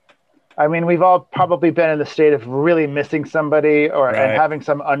of. I mean, we've all probably been in the state of really missing somebody and having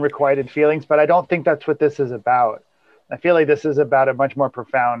some unrequited feelings, but I don't think that's what this is about. I feel like this is about a much more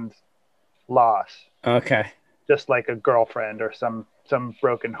profound loss. Okay. Just like a girlfriend or some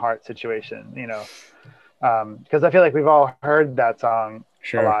broken heart situation, because I feel like we've all heard that song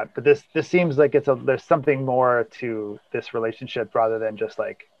a lot, but this seems like there's something more to this relationship rather than just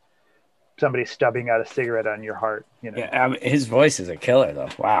like somebody stubbing out a cigarette on your heart. Yeah, his voice is a killer though.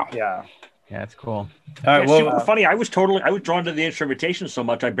 Wow. Yeah. Yeah, it's cool. All right, Yeah, super funny. I was drawn to the instrumentation so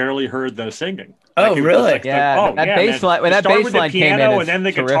much I barely heard the singing. Oh, it was really? just Yeah, that bass line. When it that started bass with the line came in, piano, it's and then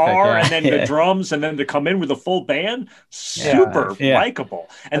the terrific, guitar, yeah. and then the drums, and then to come in with a full band, super likable.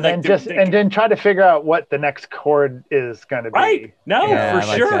 And then and then try to figure out what the next chord is going to be. Right? No, for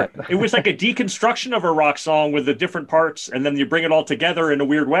like sure. that. It was like a deconstruction of a rock song with the different parts, and then you bring it all together in a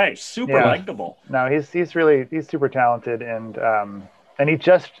weird way. Super likable. No, he's super talented, and he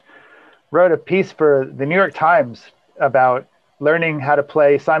just wrote a piece for the New York Times about learning how to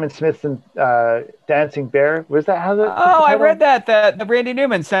play Simon Smith's Dancing Bear. Was that how the? Oh, I read that the Randy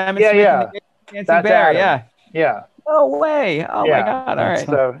Newman Simon Smith and the Dancing That's Bear. Adam. Yeah. No way! Oh my God! All right.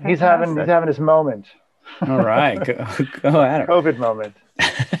 So he's having his moment. All right, go at it. COVID moment.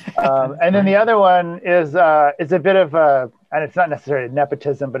 And then the other one is a bit of and it's not necessarily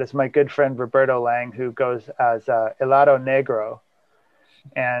nepotism, but it's my good friend Roberto Lang, who goes as Helado Negro,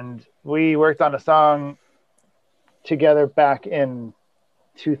 and we worked on a song together back in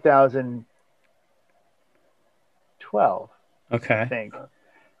 2012. Okay. I think.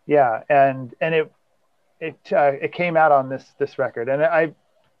 Yeah, and it came out on this record, and I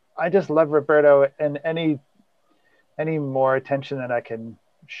just love Roberto, and any more attention that I can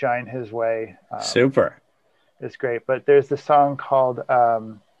shine his way. Super. It's great. But there's this song called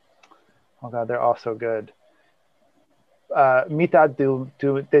oh God, they're all so good. Mitad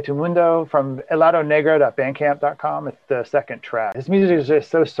de tu Mundo from heladonegro.bandcamp.com. It's the second track. His music is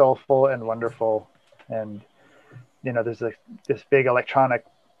just so soulful and wonderful, and there's this big electronic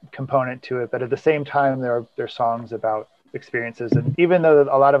component to it, but at the same time there are songs about experiences, and even though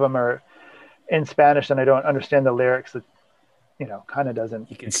a lot of them are in Spanish and I don't understand the lyrics, that kind of doesn't,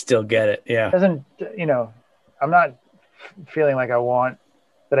 you can still get it. Doesn't I'm not feeling like I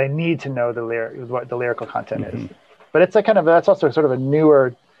need to know what the lyrical content is. But it's that's also sort of a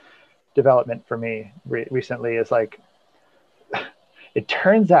newer development for me recently, is like it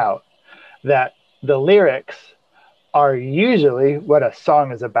turns out that the lyrics are usually what a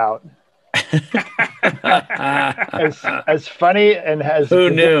song is about. as funny and as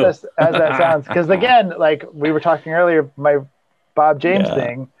ridiculous as that sounds, because again, like we were talking earlier, my Bob James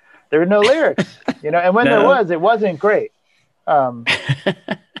thing, there were no lyrics, and when there was, it wasn't great. But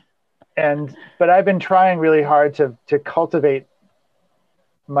I've been trying really hard to cultivate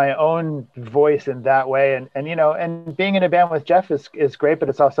my own voice in that way, and being in a band with Jeff is great, but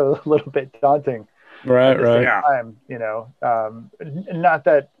it's also a little bit daunting. Right. Time, not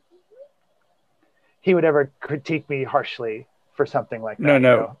that he would ever critique me harshly for something like that.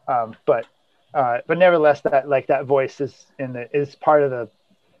 No. But nevertheless, that voice is part of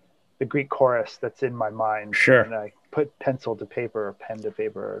the Greek chorus that's in my mind. Sure. And I put pencil to paper, or pen to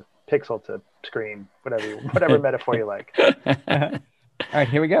paper, or pixel to screen, whatever metaphor you like. All right,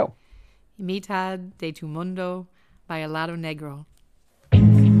 here we go. Mitad de tu Mundo by Helado Negro.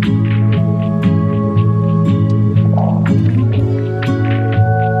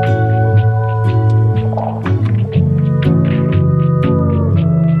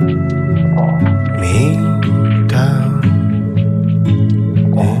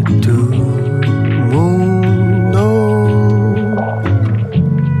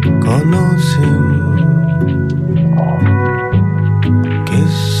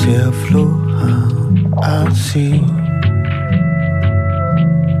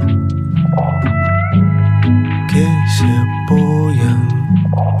 Que se apoyan,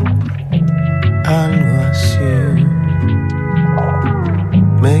 algo así,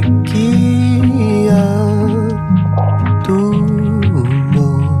 me guía tu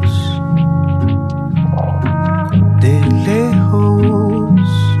voz, de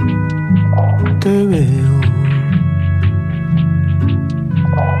lejos te veo.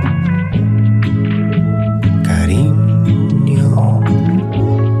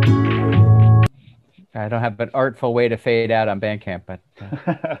 I don't have an artful way to fade out on Bandcamp, but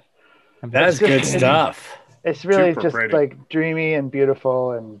that's good stuff. It's really Super just pretty. like dreamy and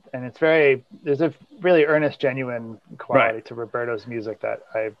beautiful, and it's there's a really earnest, genuine quality to Roberto's music that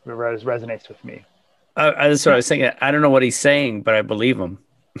resonates with me. That's what I was thinking. I don't know what he's saying, but I believe him.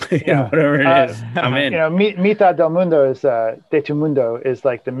 Whatever it is, I'm in. Mitad del Mundo is de tu Mundo is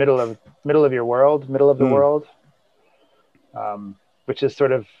like the middle of your world, middle of the world, which is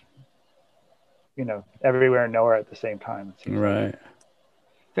sort of everywhere and nowhere at the same time. Right.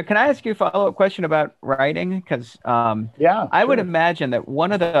 So can I ask you a follow-up question about writing? Because I would imagine that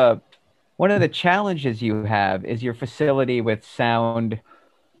one of the challenges you have is your facility with sound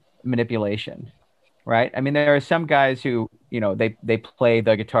manipulation, right? I mean, there are some guys who, they play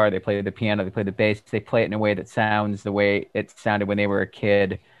the guitar, they play the piano, they play the bass, they play it in a way that sounds the way it sounded when they were a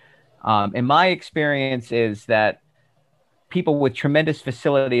kid. And my experience is that people with tremendous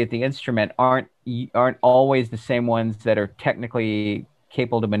facility at the instrument aren't always the same ones that are technically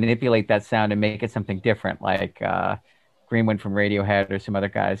capable to manipulate that sound and make it something different, like Greenwood from Radiohead or some other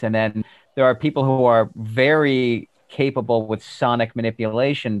guys. And then there are people who are very capable with sonic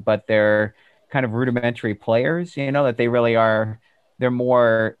manipulation, but they're kind of rudimentary players, that they really are. They're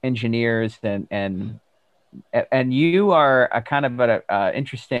more engineers and you are a kind of an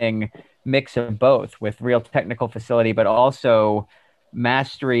interesting mix of both, with real technical facility, but also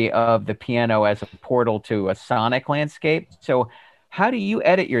mastery of the piano as a portal to a sonic landscape. So how do you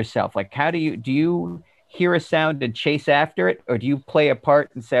edit yourself? Like, do you hear a sound and chase after it? Or do you play a part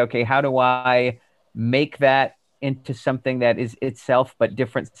and say, okay, how do I make that into something that is itself, but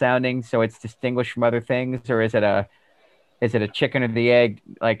different sounding, so it's distinguished from other things? Or is it a chicken or the egg?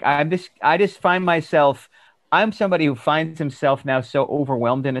 Like, I just find myself, I'm somebody who finds himself now so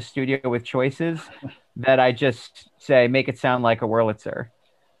overwhelmed in a studio with choices that I just say, make it sound like a Wurlitzer.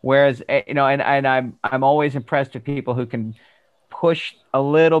 Whereas, and I'm always impressed with people who can push a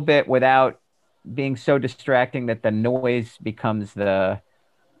little bit without being so distracting that the noise becomes the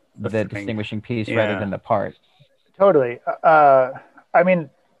distinguishing piece rather than the part. Totally. I mean,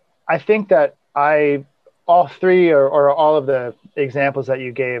 I think that all three or all of the examples that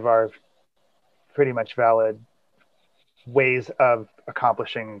you gave are pretty much valid ways of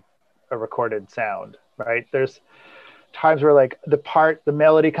accomplishing a recorded sound, right? There's times where like the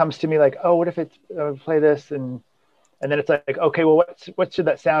melody comes to me like, oh, what if it's play this, and then it's like, okay, well, what should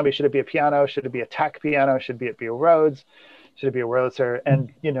that sound be? Should it be a piano? Should it be a tack piano? Should it be a Rhodes? Should it be a Wurlitzer?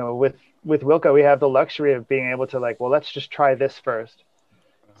 And with Wilco, we have the luxury of being able to like, well, let's just try this first,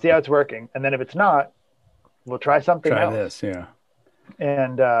 see how it's working, and then if it's not, we'll try something else. This, yeah.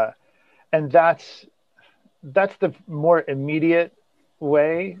 And that's the more immediate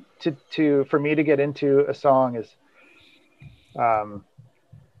way for me to get into a song is, I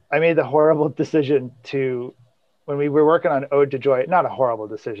made the horrible decision when we were working on Ode to Joy, not a horrible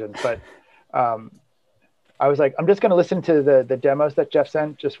decision, but I was like, I'm just going to listen to the demos that Jeff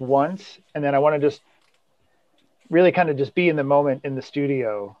sent just once. And then I want to just really kind of just be in the moment in the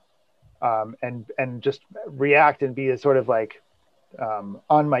studio, and just react and be as sort of like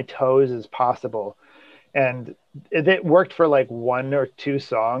on my toes as possible. And it worked for like one or two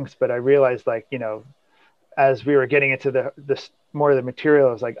songs, but I realized like, as we were getting into the more of the material,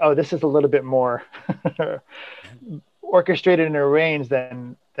 I was like, oh, this is a little bit more orchestrated and arranged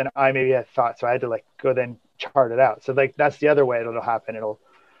than I maybe had thought. So I had to like go then chart it out. So like that's the other way it'll happen.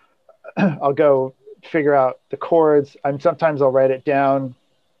 I'll go figure out the chords. Sometimes I'll write it down,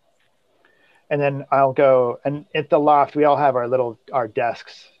 and then I'll go, and at the loft we all have our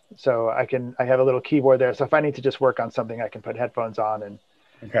desks. So I have a little keyboard there. So if I need to just work on something, I can put headphones on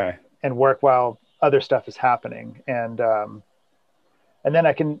and work while other stuff is happening. And then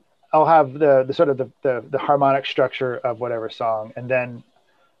I'll have the sort of the harmonic structure of whatever song. And then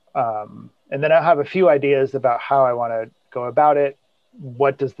I'll have a few ideas about how I want to go about it.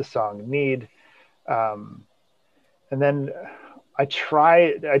 What does the song need? And then I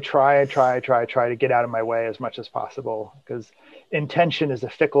try to get out of my way as much as possible, because intention is a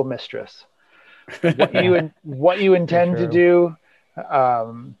fickle mistress. What you intend to do,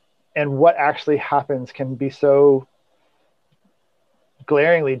 and what actually happens can be so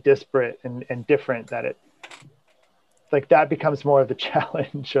glaringly disparate and different that that becomes more of the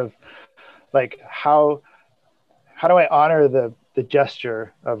challenge of like, how do I honor the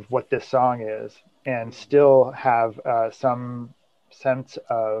gesture of what this song is and still have some sense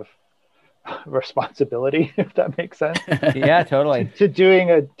of responsibility, if that makes sense. Yeah, totally. to doing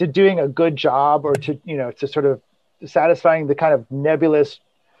a good job, or to sort of satisfying the kind of nebulous,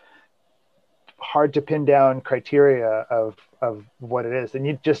 hard to pin down criteria of what it is. And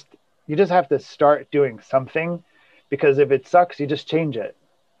you just have to start doing something, because if it sucks, you just change it.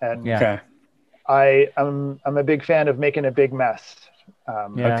 And I'm a big fan of making a big mess.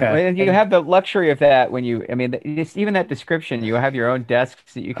 And you have the luxury of that even that description, you have your own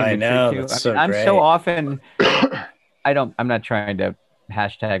desks that you can retreat to. I'm so often, I'm not trying to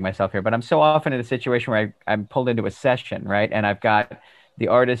hashtag myself here, but I'm so often in a situation where I'm pulled into a session, right? And I've got the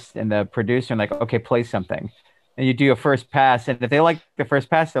artist and the producer and like, okay, play something. And you do a first pass. And if they like the first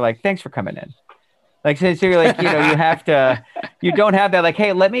pass, they're like, thanks for coming in. Like, so you're like, you don't have that, like,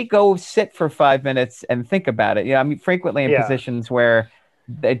 hey, let me go sit for 5 minutes and think about it. I'm frequently in positions where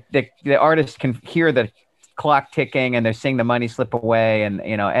the artist can hear the clock ticking and they're seeing the money slip away,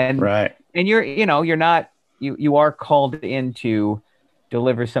 and right. And you are called in to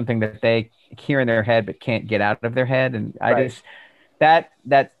deliver something that they hear in their head but can't get out of their head. And I just that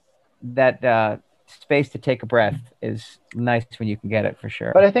space to take a breath is nice when you can get it, for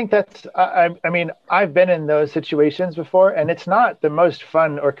sure. But I think that's, I mean, I've been in those situations before, and it's not the most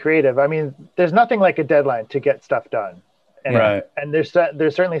fun or creative. I mean, there's nothing like a deadline to get stuff done. And, Right. And there's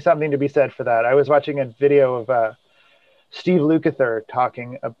certainly something to be said for that. I was watching a video of Steve Lukather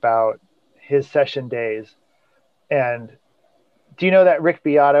talking about his session days. And do you know that Rick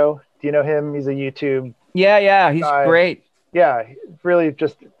Beato? Do you know him? He's a YouTube. Yeah, he's great. Yeah, really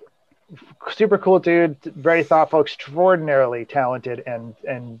just super cool dude, very thoughtful, extraordinarily talented,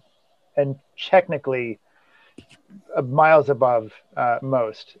 and technically miles above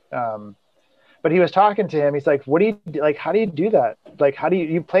most. But he was talking to him. He's like, "What do you like? How do you do that? Like, how do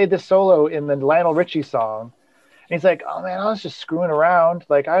you played this solo in the Lionel Richie song?" And he's like, "Oh man, I was just screwing around.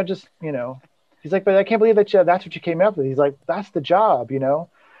 Like, I just, you know." He's like, "But I can't believe that's what you came up with." He's like, "That's the job, you know."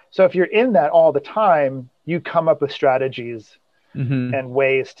 So if you're in that all the time, you come up with strategies and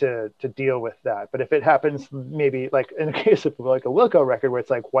ways to deal with that. But if it happens, maybe like in the case of like a Wilco record where it's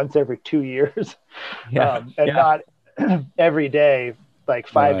like once every 2 years, not every day, like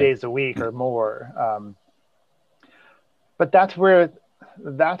 5 days a week or more. But that's I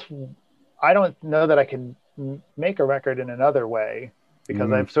don't know that I can make a record in another way,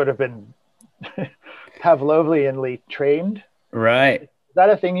 because I've sort of been Pavlovianly trained. Right. Is that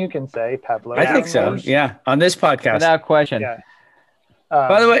a thing you can say, Pavlovian? I think so. Yeah. On this podcast. Without question. Yeah.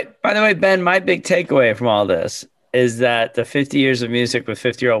 By the way, Ben, my big takeaway from all this is that the 50 Years of Music with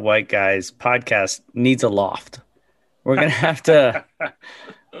 50-Year-Old White Guys podcast needs a loft. We're going to have to,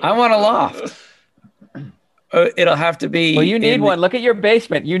 I want a loft. It'll have to be. Well, you need one. Look at your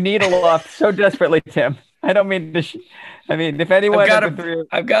basement. You need a loft so desperately, Tim. I don't mean to, if anyone.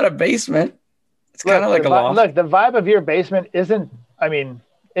 I've got a basement. It's kind of like a loft. Look, the vibe of your basement isn't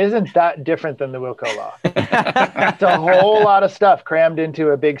that different than the Wilco loft. It's a whole lot of stuff crammed into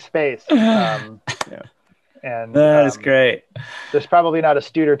a big space. And that is great. There's probably not a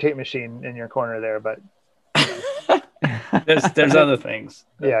Studer tape machine in your corner there, but there's other things.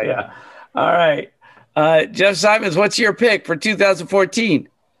 Yeah. All right. Jeff Simons, what's your pick for 2014?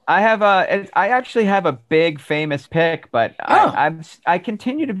 I actually have a big famous pick, but I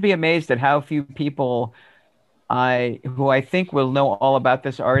continue to be amazed at how few people who I think will know all about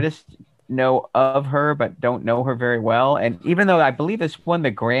this artist know of her, but don't know her very well. And even though I believe this won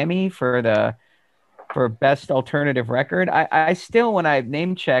the Grammy for best alternative record, I still, when I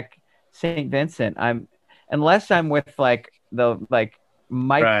name check St. Vincent, unless I'm with the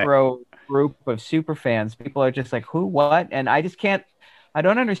micro group of super fans, people are just like, who, what? And I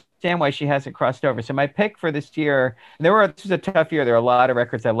don't understand why she hasn't crossed over. So my pick for this year, this was a tough year. There are a lot of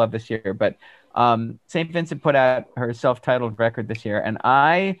records I love this year, but St. Vincent put out her self-titled record this year, and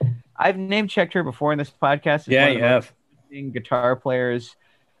I've name checked her before in this podcast. Yeah, you have. Guitar players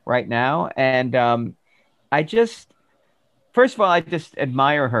right now, and first of all, I just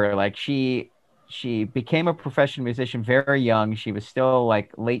admire her. Like she became a professional musician very young. She was still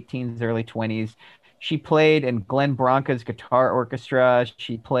like late teens, early 20s. She played in Glenn Branca's guitar orchestra.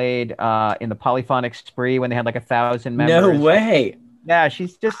 She played in the Polyphonic Spree when they had like 1,000 members. No way. Yeah,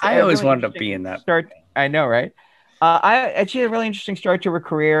 she's just. I always wanted to be in that. I know, right? She had a really interesting start to her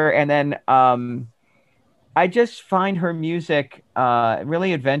career, and then I just find her music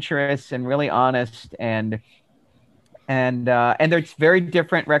really adventurous and really honest, and it's very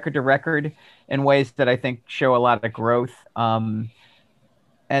different record to record in ways that I think show a lot of growth.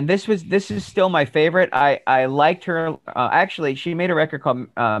 And this is still my favorite. I liked her. Actually, she made a record called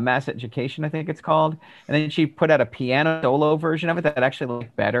Mass Education, I think it's called. And then she put out a piano solo version of it that actually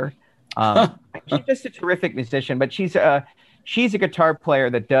looked better. She's just a terrific musician, but she's a guitar player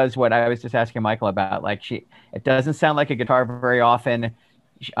that does what I was just asking Michael about. Like it doesn't sound like a guitar very often.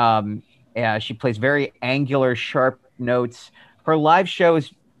 She plays very angular, sharp notes. Her live show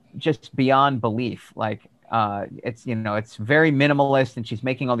is just beyond belief. Like, it's very minimalist, and she's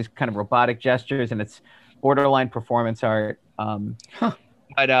making all these kind of robotic gestures, and it's borderline performance art.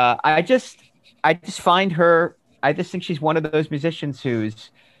 But I just find her. I just think she's one of those musicians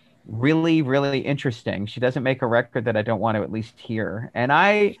who's really, really interesting. She doesn't make a record that I don't want to at least hear, and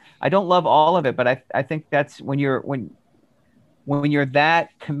I don't love all of it, but I think that's when you're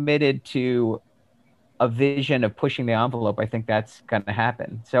that committed to a vision of pushing the envelope, I think that's going to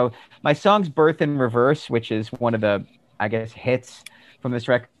happen. So my song's Birth in Reverse, which is one of the, I guess, hits from this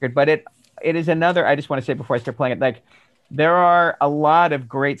record, but it is another, I just want to say before I start playing it, like there are a lot of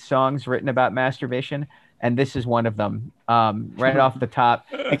great songs written about masturbation, and this is one of them. Right off the top.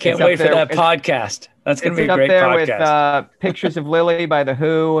 I can't wait for that podcast. That's going to be a great podcast. With Pictures of Lily by The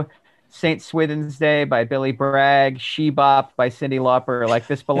Who. St. Swithin's Day by Billy Bragg, She Bop by Cyndi Lauper. Like,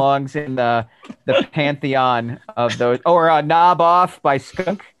 this belongs in the pantheon of those. Or Knob Off by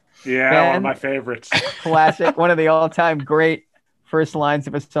Skunk. Yeah, Band. one of my favorites. Classic. One of the all-time great first lines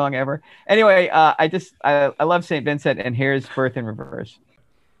of a song ever. Anyway, I love St. Vincent, and here's Birth in Reverse.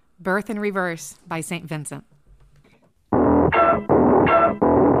 Birth in Reverse by St. Vincent.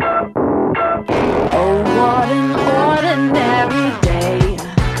 Oh, what an ordinary day.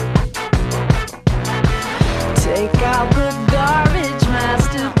 Take out the garbage,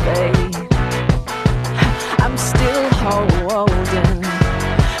 masturbate. I'm still holding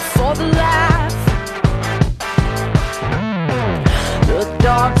for the laugh. The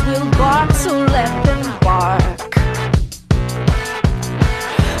dogs will bark, so let them bark.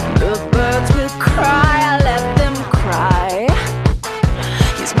 The birds will cry, I let them cry.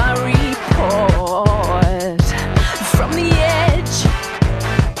 Here's my report from the edge.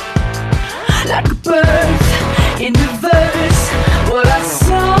 Like a birth in reverse, what I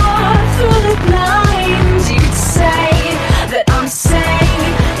saw through the blinds. You could say that I'm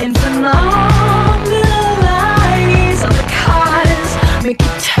sane in phenomenal eyes. On the cars, make a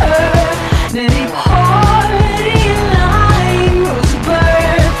turn, and a party line. Rose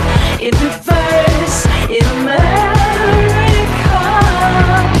birth in reverse in America.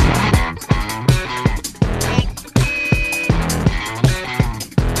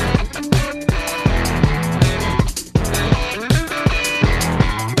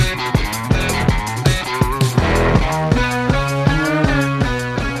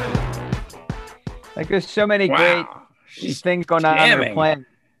 Like, there's so many great things going on in her playing.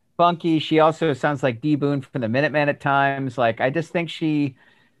 Funky. She also sounds like D. Boone from the Minutemen at times. Like, I just think she's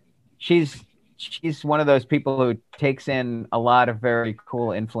one of those people who takes in a lot of very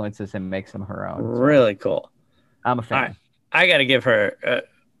cool influences and makes them her own. Really cool. I'm a fan. I got to give her.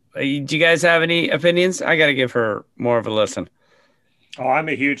 Do you guys have any opinions? I got to give her more of a listen. Oh, I'm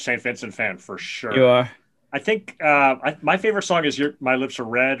a huge St. Vincent fan for sure. You are? I think my favorite song is My Lips Are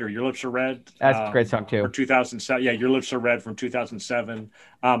Red, or Your Lips Are Red. That's a great song too. For 2007. Yeah, Your Lips Are Red from 2007.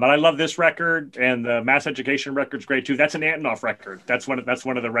 But I love this record, and the Mass Education record's great too. That's an Antonoff record. That's one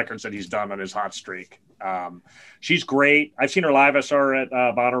of the records that he's done on his hot streak. She's great. I've seen her live. I saw her at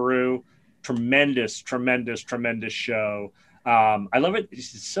Bonnaroo. Tremendous show. I love it.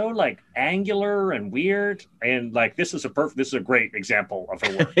 It's so like angular and weird, and like this is a great example of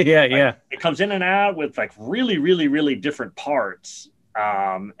her work. Yeah. It comes in and out with like really different parts,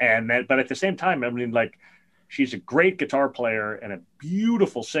 but at the same time, I mean, like, she's a great guitar player and a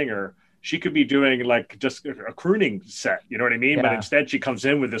beautiful singer. She could be doing like just a crooning set, you know what I mean? Yeah. But instead, she comes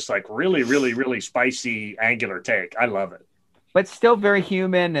in with this like really spicy angular take. I love it. But still very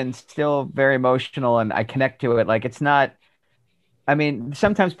human and still very emotional, and I connect to it. Like, it's not. I mean,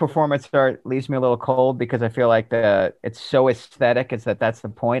 sometimes performance art leaves me a little cold because I feel like it's so aesthetic. Is that's the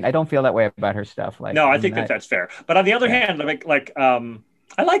point? I don't feel that way about her stuff. Like, no, I think that's fair. But on the other hand, I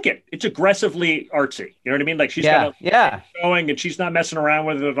like it. It's aggressively artsy. You know what I mean? Like, she's got going, and she's not messing around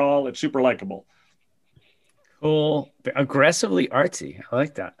with it at all. It's super likable. Cool, aggressively artsy. I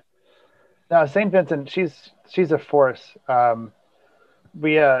like that. No, St. Vincent, she's a force.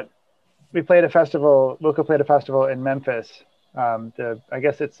 We played a festival. Wilco played a festival in Memphis. I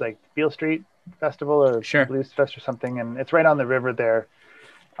guess it's like Beale Street Festival or Blues Fest or something, and it's right on the river there.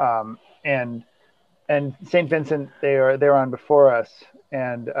 And St. Vincent, they're on before us,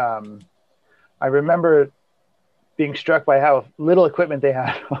 and I remember being struck by how little equipment they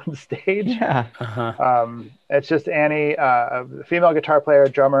had on stage. Yeah. It's just Annie, a female guitar player,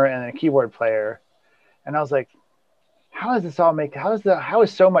 drummer, and a keyboard player, and I was like, how is this all how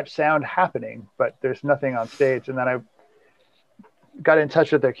is so much sound happening, but there's nothing on stage? And then I got in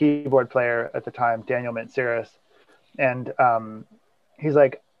touch with their keyboard player at the time, Daniel Mantsiris, and he's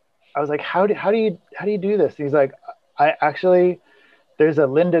like, I was like, how do you do this? He's like, there's a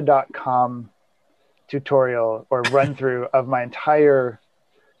lynda.com tutorial or run through of my entire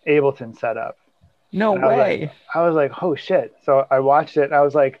Ableton setup. No way. I was like, oh shit. So I watched it. And I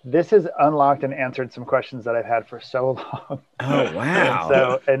was like, this has unlocked and answered some questions that I've had for so long. Oh, wow.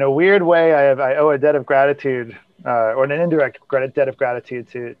 So in a weird way, I owe a debt of gratitude, or an indirect debt of gratitude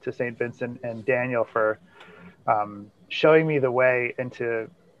to St. Vincent and Daniel for showing me the way into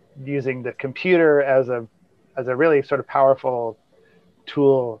using the computer as a really sort of powerful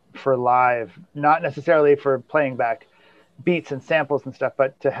tool for live, not necessarily for playing back beats and samples and stuff,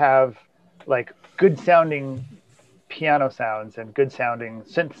 but to have like good sounding piano sounds and good sounding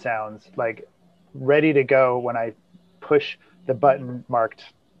synth sounds, like ready to go when I push the button marked,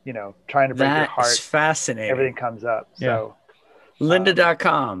 trying to break your heart. That's fascinating. Everything comes up. Yeah. So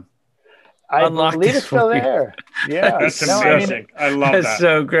lynda.com. I unlocked believe this it's still for you. there. Yeah, That's No, amazing. I love That's that.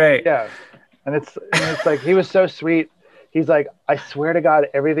 so great. Yeah, and it's like he was so sweet. He's like, I swear to God,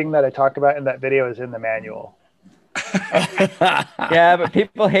 everything that I talk about in that video is in the manual. Yeah, but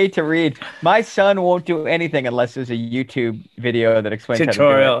people hate to read. My son won't do anything unless there's a YouTube video that explains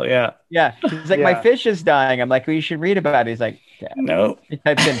Tutorial, how to do it. yeah. Yeah, he's like, my fish is dying. I'm like, well, you should read about it. He's like, no. He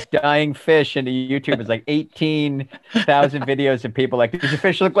types in dying fish into YouTube. It's like 18,000 videos of people like, does your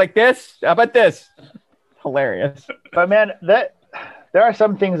fish look like this? How about this? Hilarious. But man, there are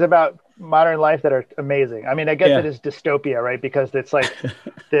some things about modern life that are amazing. I mean, I guess it is dystopia, right? Because it's like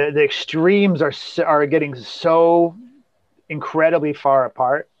the extremes are getting so incredibly far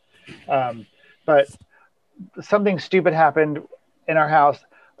apart. But something stupid happened in our house.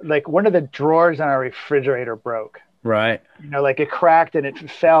 Like one of the drawers in our refrigerator broke. Right. Like it cracked and it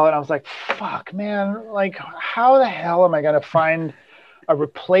fell, and I was like, "Fuck, man! Like, how the hell am I gonna find a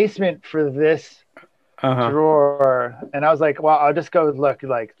replacement for this?" Drawer? And I was like, well, I'll just go look.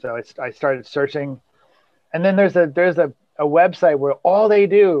 Like, so I started searching, and then there's a website where all they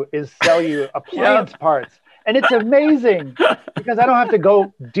do is sell you appliance parts, and it's amazing because I don't have to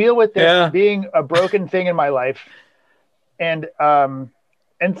go deal with this being a broken thing in my life, and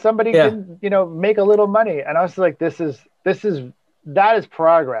somebody can make a little money, and I was like, that is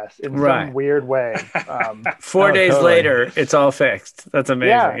progress in some weird way. 4 days later, it's all fixed. That's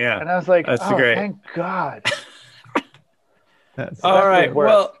amazing. Yeah. And I was like, that's great. Thank God. All right.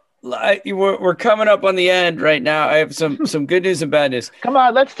 Well, we're coming up on the end right now. I have some good news and bad news. Come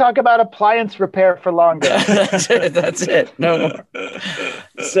on, let's talk about appliance repair for longer. That's it. No more.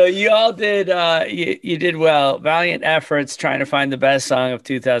 So you all did you did well. Valiant efforts trying to find the best song of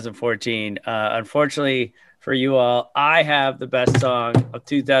 2014. Unfortunately for you all, I have the best song of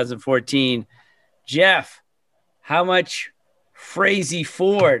 2014. Jeff, how much Frazey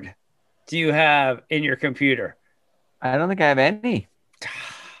Ford do you have in your computer? I don't think I have any.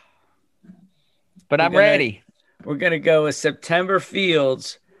 But I'm ready. We're going to go with September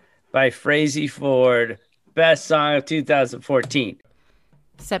Fields by Frazey Ford. Best song of 2014.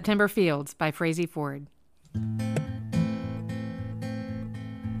 September Fields by Frazey Ford.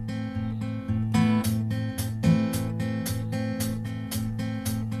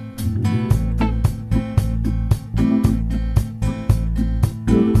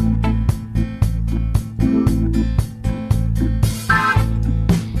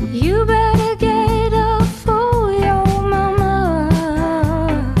 You better get up for your mama.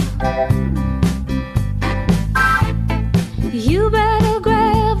 You better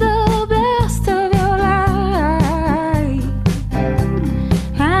grab the best of your life.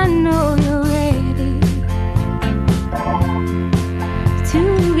 I know you're ready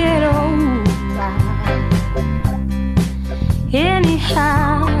to get over.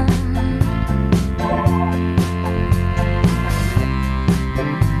 Anyhow.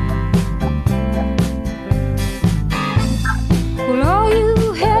 Well, all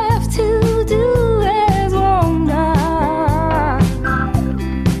you have to do is wander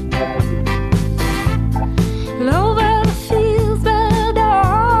over the fields, the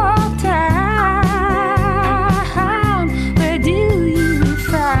dark town. Where do you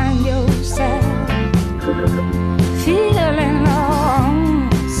find yourself feeling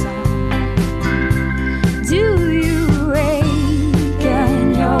lonesome? Do you awaken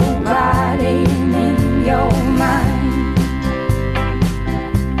your body and in your mind?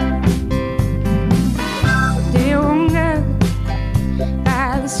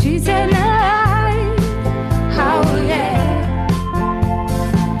 Streets at night, oh yeah,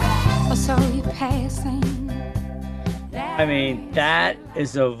 I saw you passing. I mean, that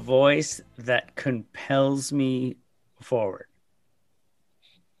is a voice that compels me forward.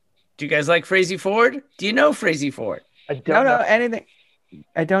 Do you guys like Frazey Ford? Do you know Frazey Ford? I don't know anything.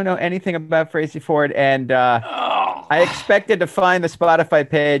 I don't know anything about Frazey Ford, and I expected to find the Spotify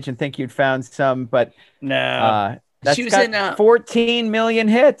page and think you'd found some, but no. That's She was got in 14 million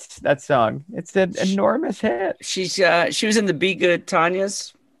hits. That song. It's an enormous hit. She was in the Be Good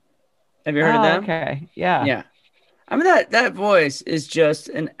Tanya's. Have you heard of them? Okay. Yeah. Yeah. I mean, that voice is just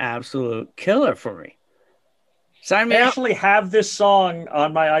an absolute killer for me. Sign me I up. actually have this song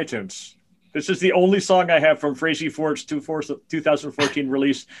on my iTunes. This is the only song I have from Frazey Ford's 2014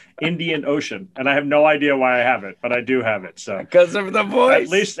 release, Indian Ocean, and I have no idea why I have it, but I do have it. So because of the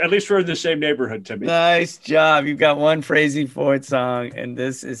voice. At least we're in the same neighborhood, Timmy. Nice job. You've got one Frazey Ford song, and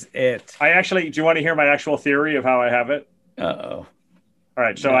this is it. Do you want to hear my actual theory of how I have it? Uh-oh. All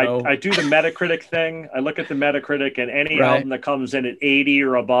right, so No. I do the Metacritic thing. I look at the Metacritic, and any Right. album that comes in at 80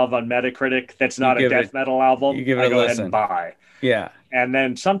 or above on Metacritic that's not a give death it- metal album, you give it I a go ahead listen. and buy. Yeah. And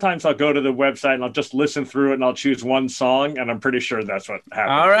then sometimes I'll go to the website and I'll just listen through it and I'll choose one song, and I'm pretty sure that's what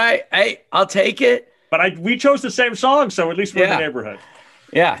happened. All right. Hey, I'll take it. But we chose the same song, so at least we're in Yeah. the neighborhood.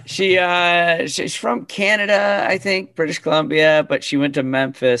 Yeah, she's from Canada, I think, British Columbia, but she went to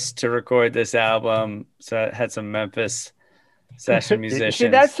Memphis to record this album, so it had some Memphis session musicians. See,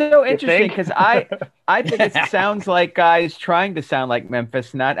 that's so interesting think? because I think it sounds like guys trying to sound like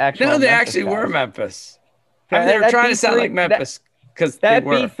Memphis, not actually. no, they actually were Memphis. I mean, they were That trying to sound B3 like Memphis because they That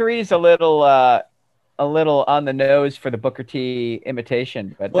were. B3 is a little on the nose for the Booker T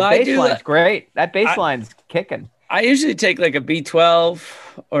imitation, but Well, the I bass do line's that- great. That bass line's kicking. I usually take like a B12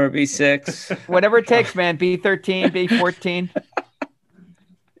 or a B6. Whatever it takes, man. B13, B14.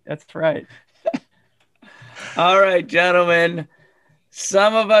 That's right. All right, gentlemen.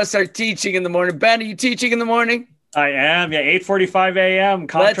 Some of us are teaching in the morning. Ben, are you teaching in the morning? I am, 8:45 a.m.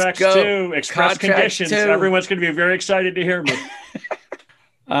 Contracts go. 2, express Contracts conditions. 2. Everyone's going to be very excited to hear me.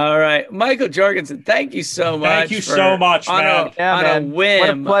 All right, Michael Jorgensen, thank you so much. Thank you so much, on man. On a whim, What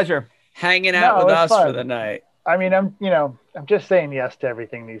a pleasure. hanging out No, with it's us for fun. the night. I mean, I'm just saying yes to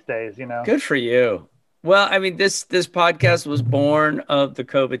everything these days, Good for you. Well, I mean, this podcast was born of the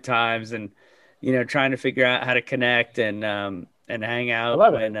COVID times, and trying to figure out how to connect and hang out. I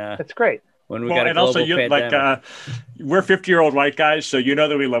love when, it. It's great. When we Well, got a and also, global pandemic. we're 50-year-old white guys, so you know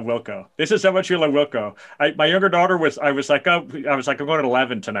that we love Wilco. This is how much we love Wilco. My younger daughter I was like, I'm going at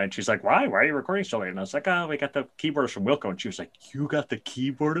 11 tonight. She's like, why? Why are you recording so late? And I was like, we got the keyboardist from Wilco. And she was like, you got the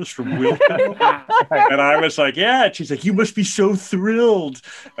keyboardist from Wilco? And I was like, yeah. And she's like, you must be so thrilled.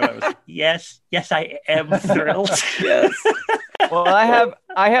 And I was like, yes, I am thrilled. Yes. Well,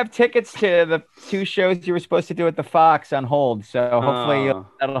 I have tickets to the 2 shows you were supposed to do at the Fox on hold, so hopefully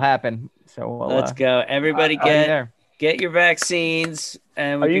that'll happen. So Let's go. Everybody get your vaccines.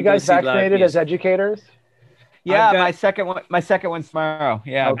 And we Are you can go guys see live vaccinated as music. educators? Yeah, got- my second one's tomorrow.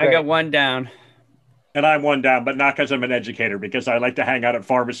 Yeah. Okay. I got one down. And I'm one down, but not because I'm an educator, because I like to hang out at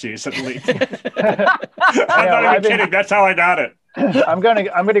pharmacies and leave. I'm not even kidding. That's how I got it. I'm gonna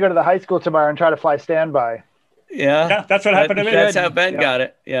go to the high school tomorrow and try to fly standby. Yeah, that's what happened to me. That's how Ben got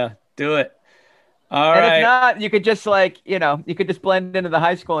it. Yeah, do it. All and right. if not, you could just you could just blend into the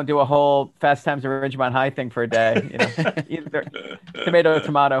high school and do a whole Fast Times at Ridgemont High thing for a day. Either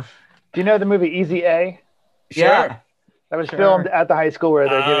tomato. Do you know the movie Easy A? Sure. Yeah. That was filmed at the high school where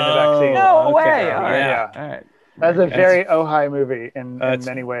they're giving the vaccine. No okay. way. All right. Yeah. All right. That's a very Ojai movie in That's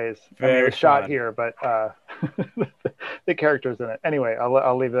many ways. very it was shot fun. here, but the characters in it. Anyway,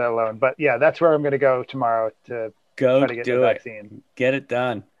 I'll leave that alone. But yeah, that's where I'm going to go tomorrow to Go try to get do the it. vaccine. Get it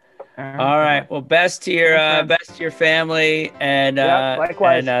done. All right. Well, best to your family, and Yeah,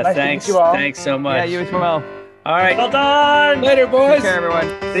 likewise. And Nice to meet thanks, you all. thanks so much. Yeah, you as well. All right. Well done. Later, boys. Take care,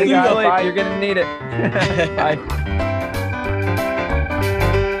 everyone. See you guys. Bye. You're gonna need it. Bye.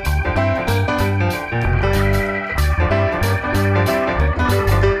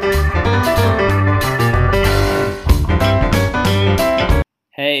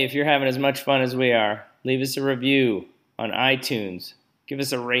 Hey, if you're having as much fun as we are, leave us a review on iTunes. Give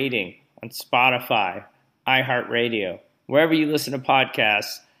us a rating on Spotify, iHeartRadio. Wherever you listen to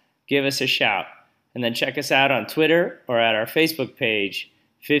podcasts, give us a shout. And then check us out on Twitter or at our Facebook page,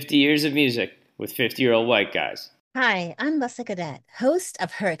 50 Years of Music with 50-Year-Old White Guys. Hi, I'm Leslie Gadet, host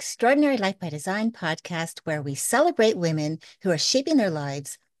of Her Extraordinary Life by Design podcast, where we celebrate women who are shaping their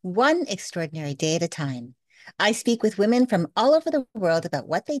lives one extraordinary day at a time. I speak with women from all over the world about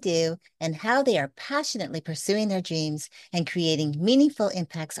what they do and how they are passionately pursuing their dreams and creating meaningful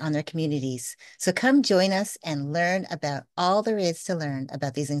impacts on their communities. So come join us and learn about all there is to learn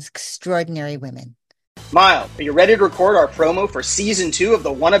about these extraordinary women. Miles, are you ready to record our promo for Season 2 of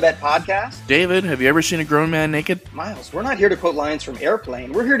the Wanna Bet podcast? David, have you ever seen a grown man naked? Miles, we're not here to quote lines from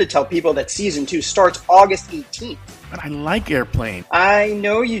Airplane. We're here to tell people that Season 2 starts August 18th. But I like Airplane. I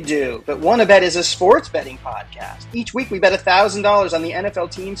know you do, but Wanna Bet is a sports betting podcast. Each week we bet $1,000 on the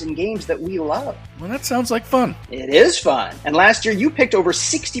NFL teams and games that we love. Well, that sounds like fun. It is fun. And last year you picked over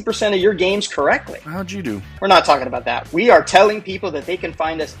 60% of your games correctly. How'd you do? We're not talking about that. We are telling people that they can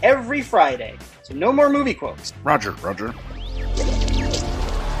find us every Friday. So no more movie quotes. Roger.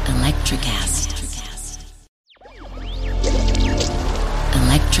 Electricast.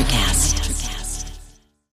 Electricast.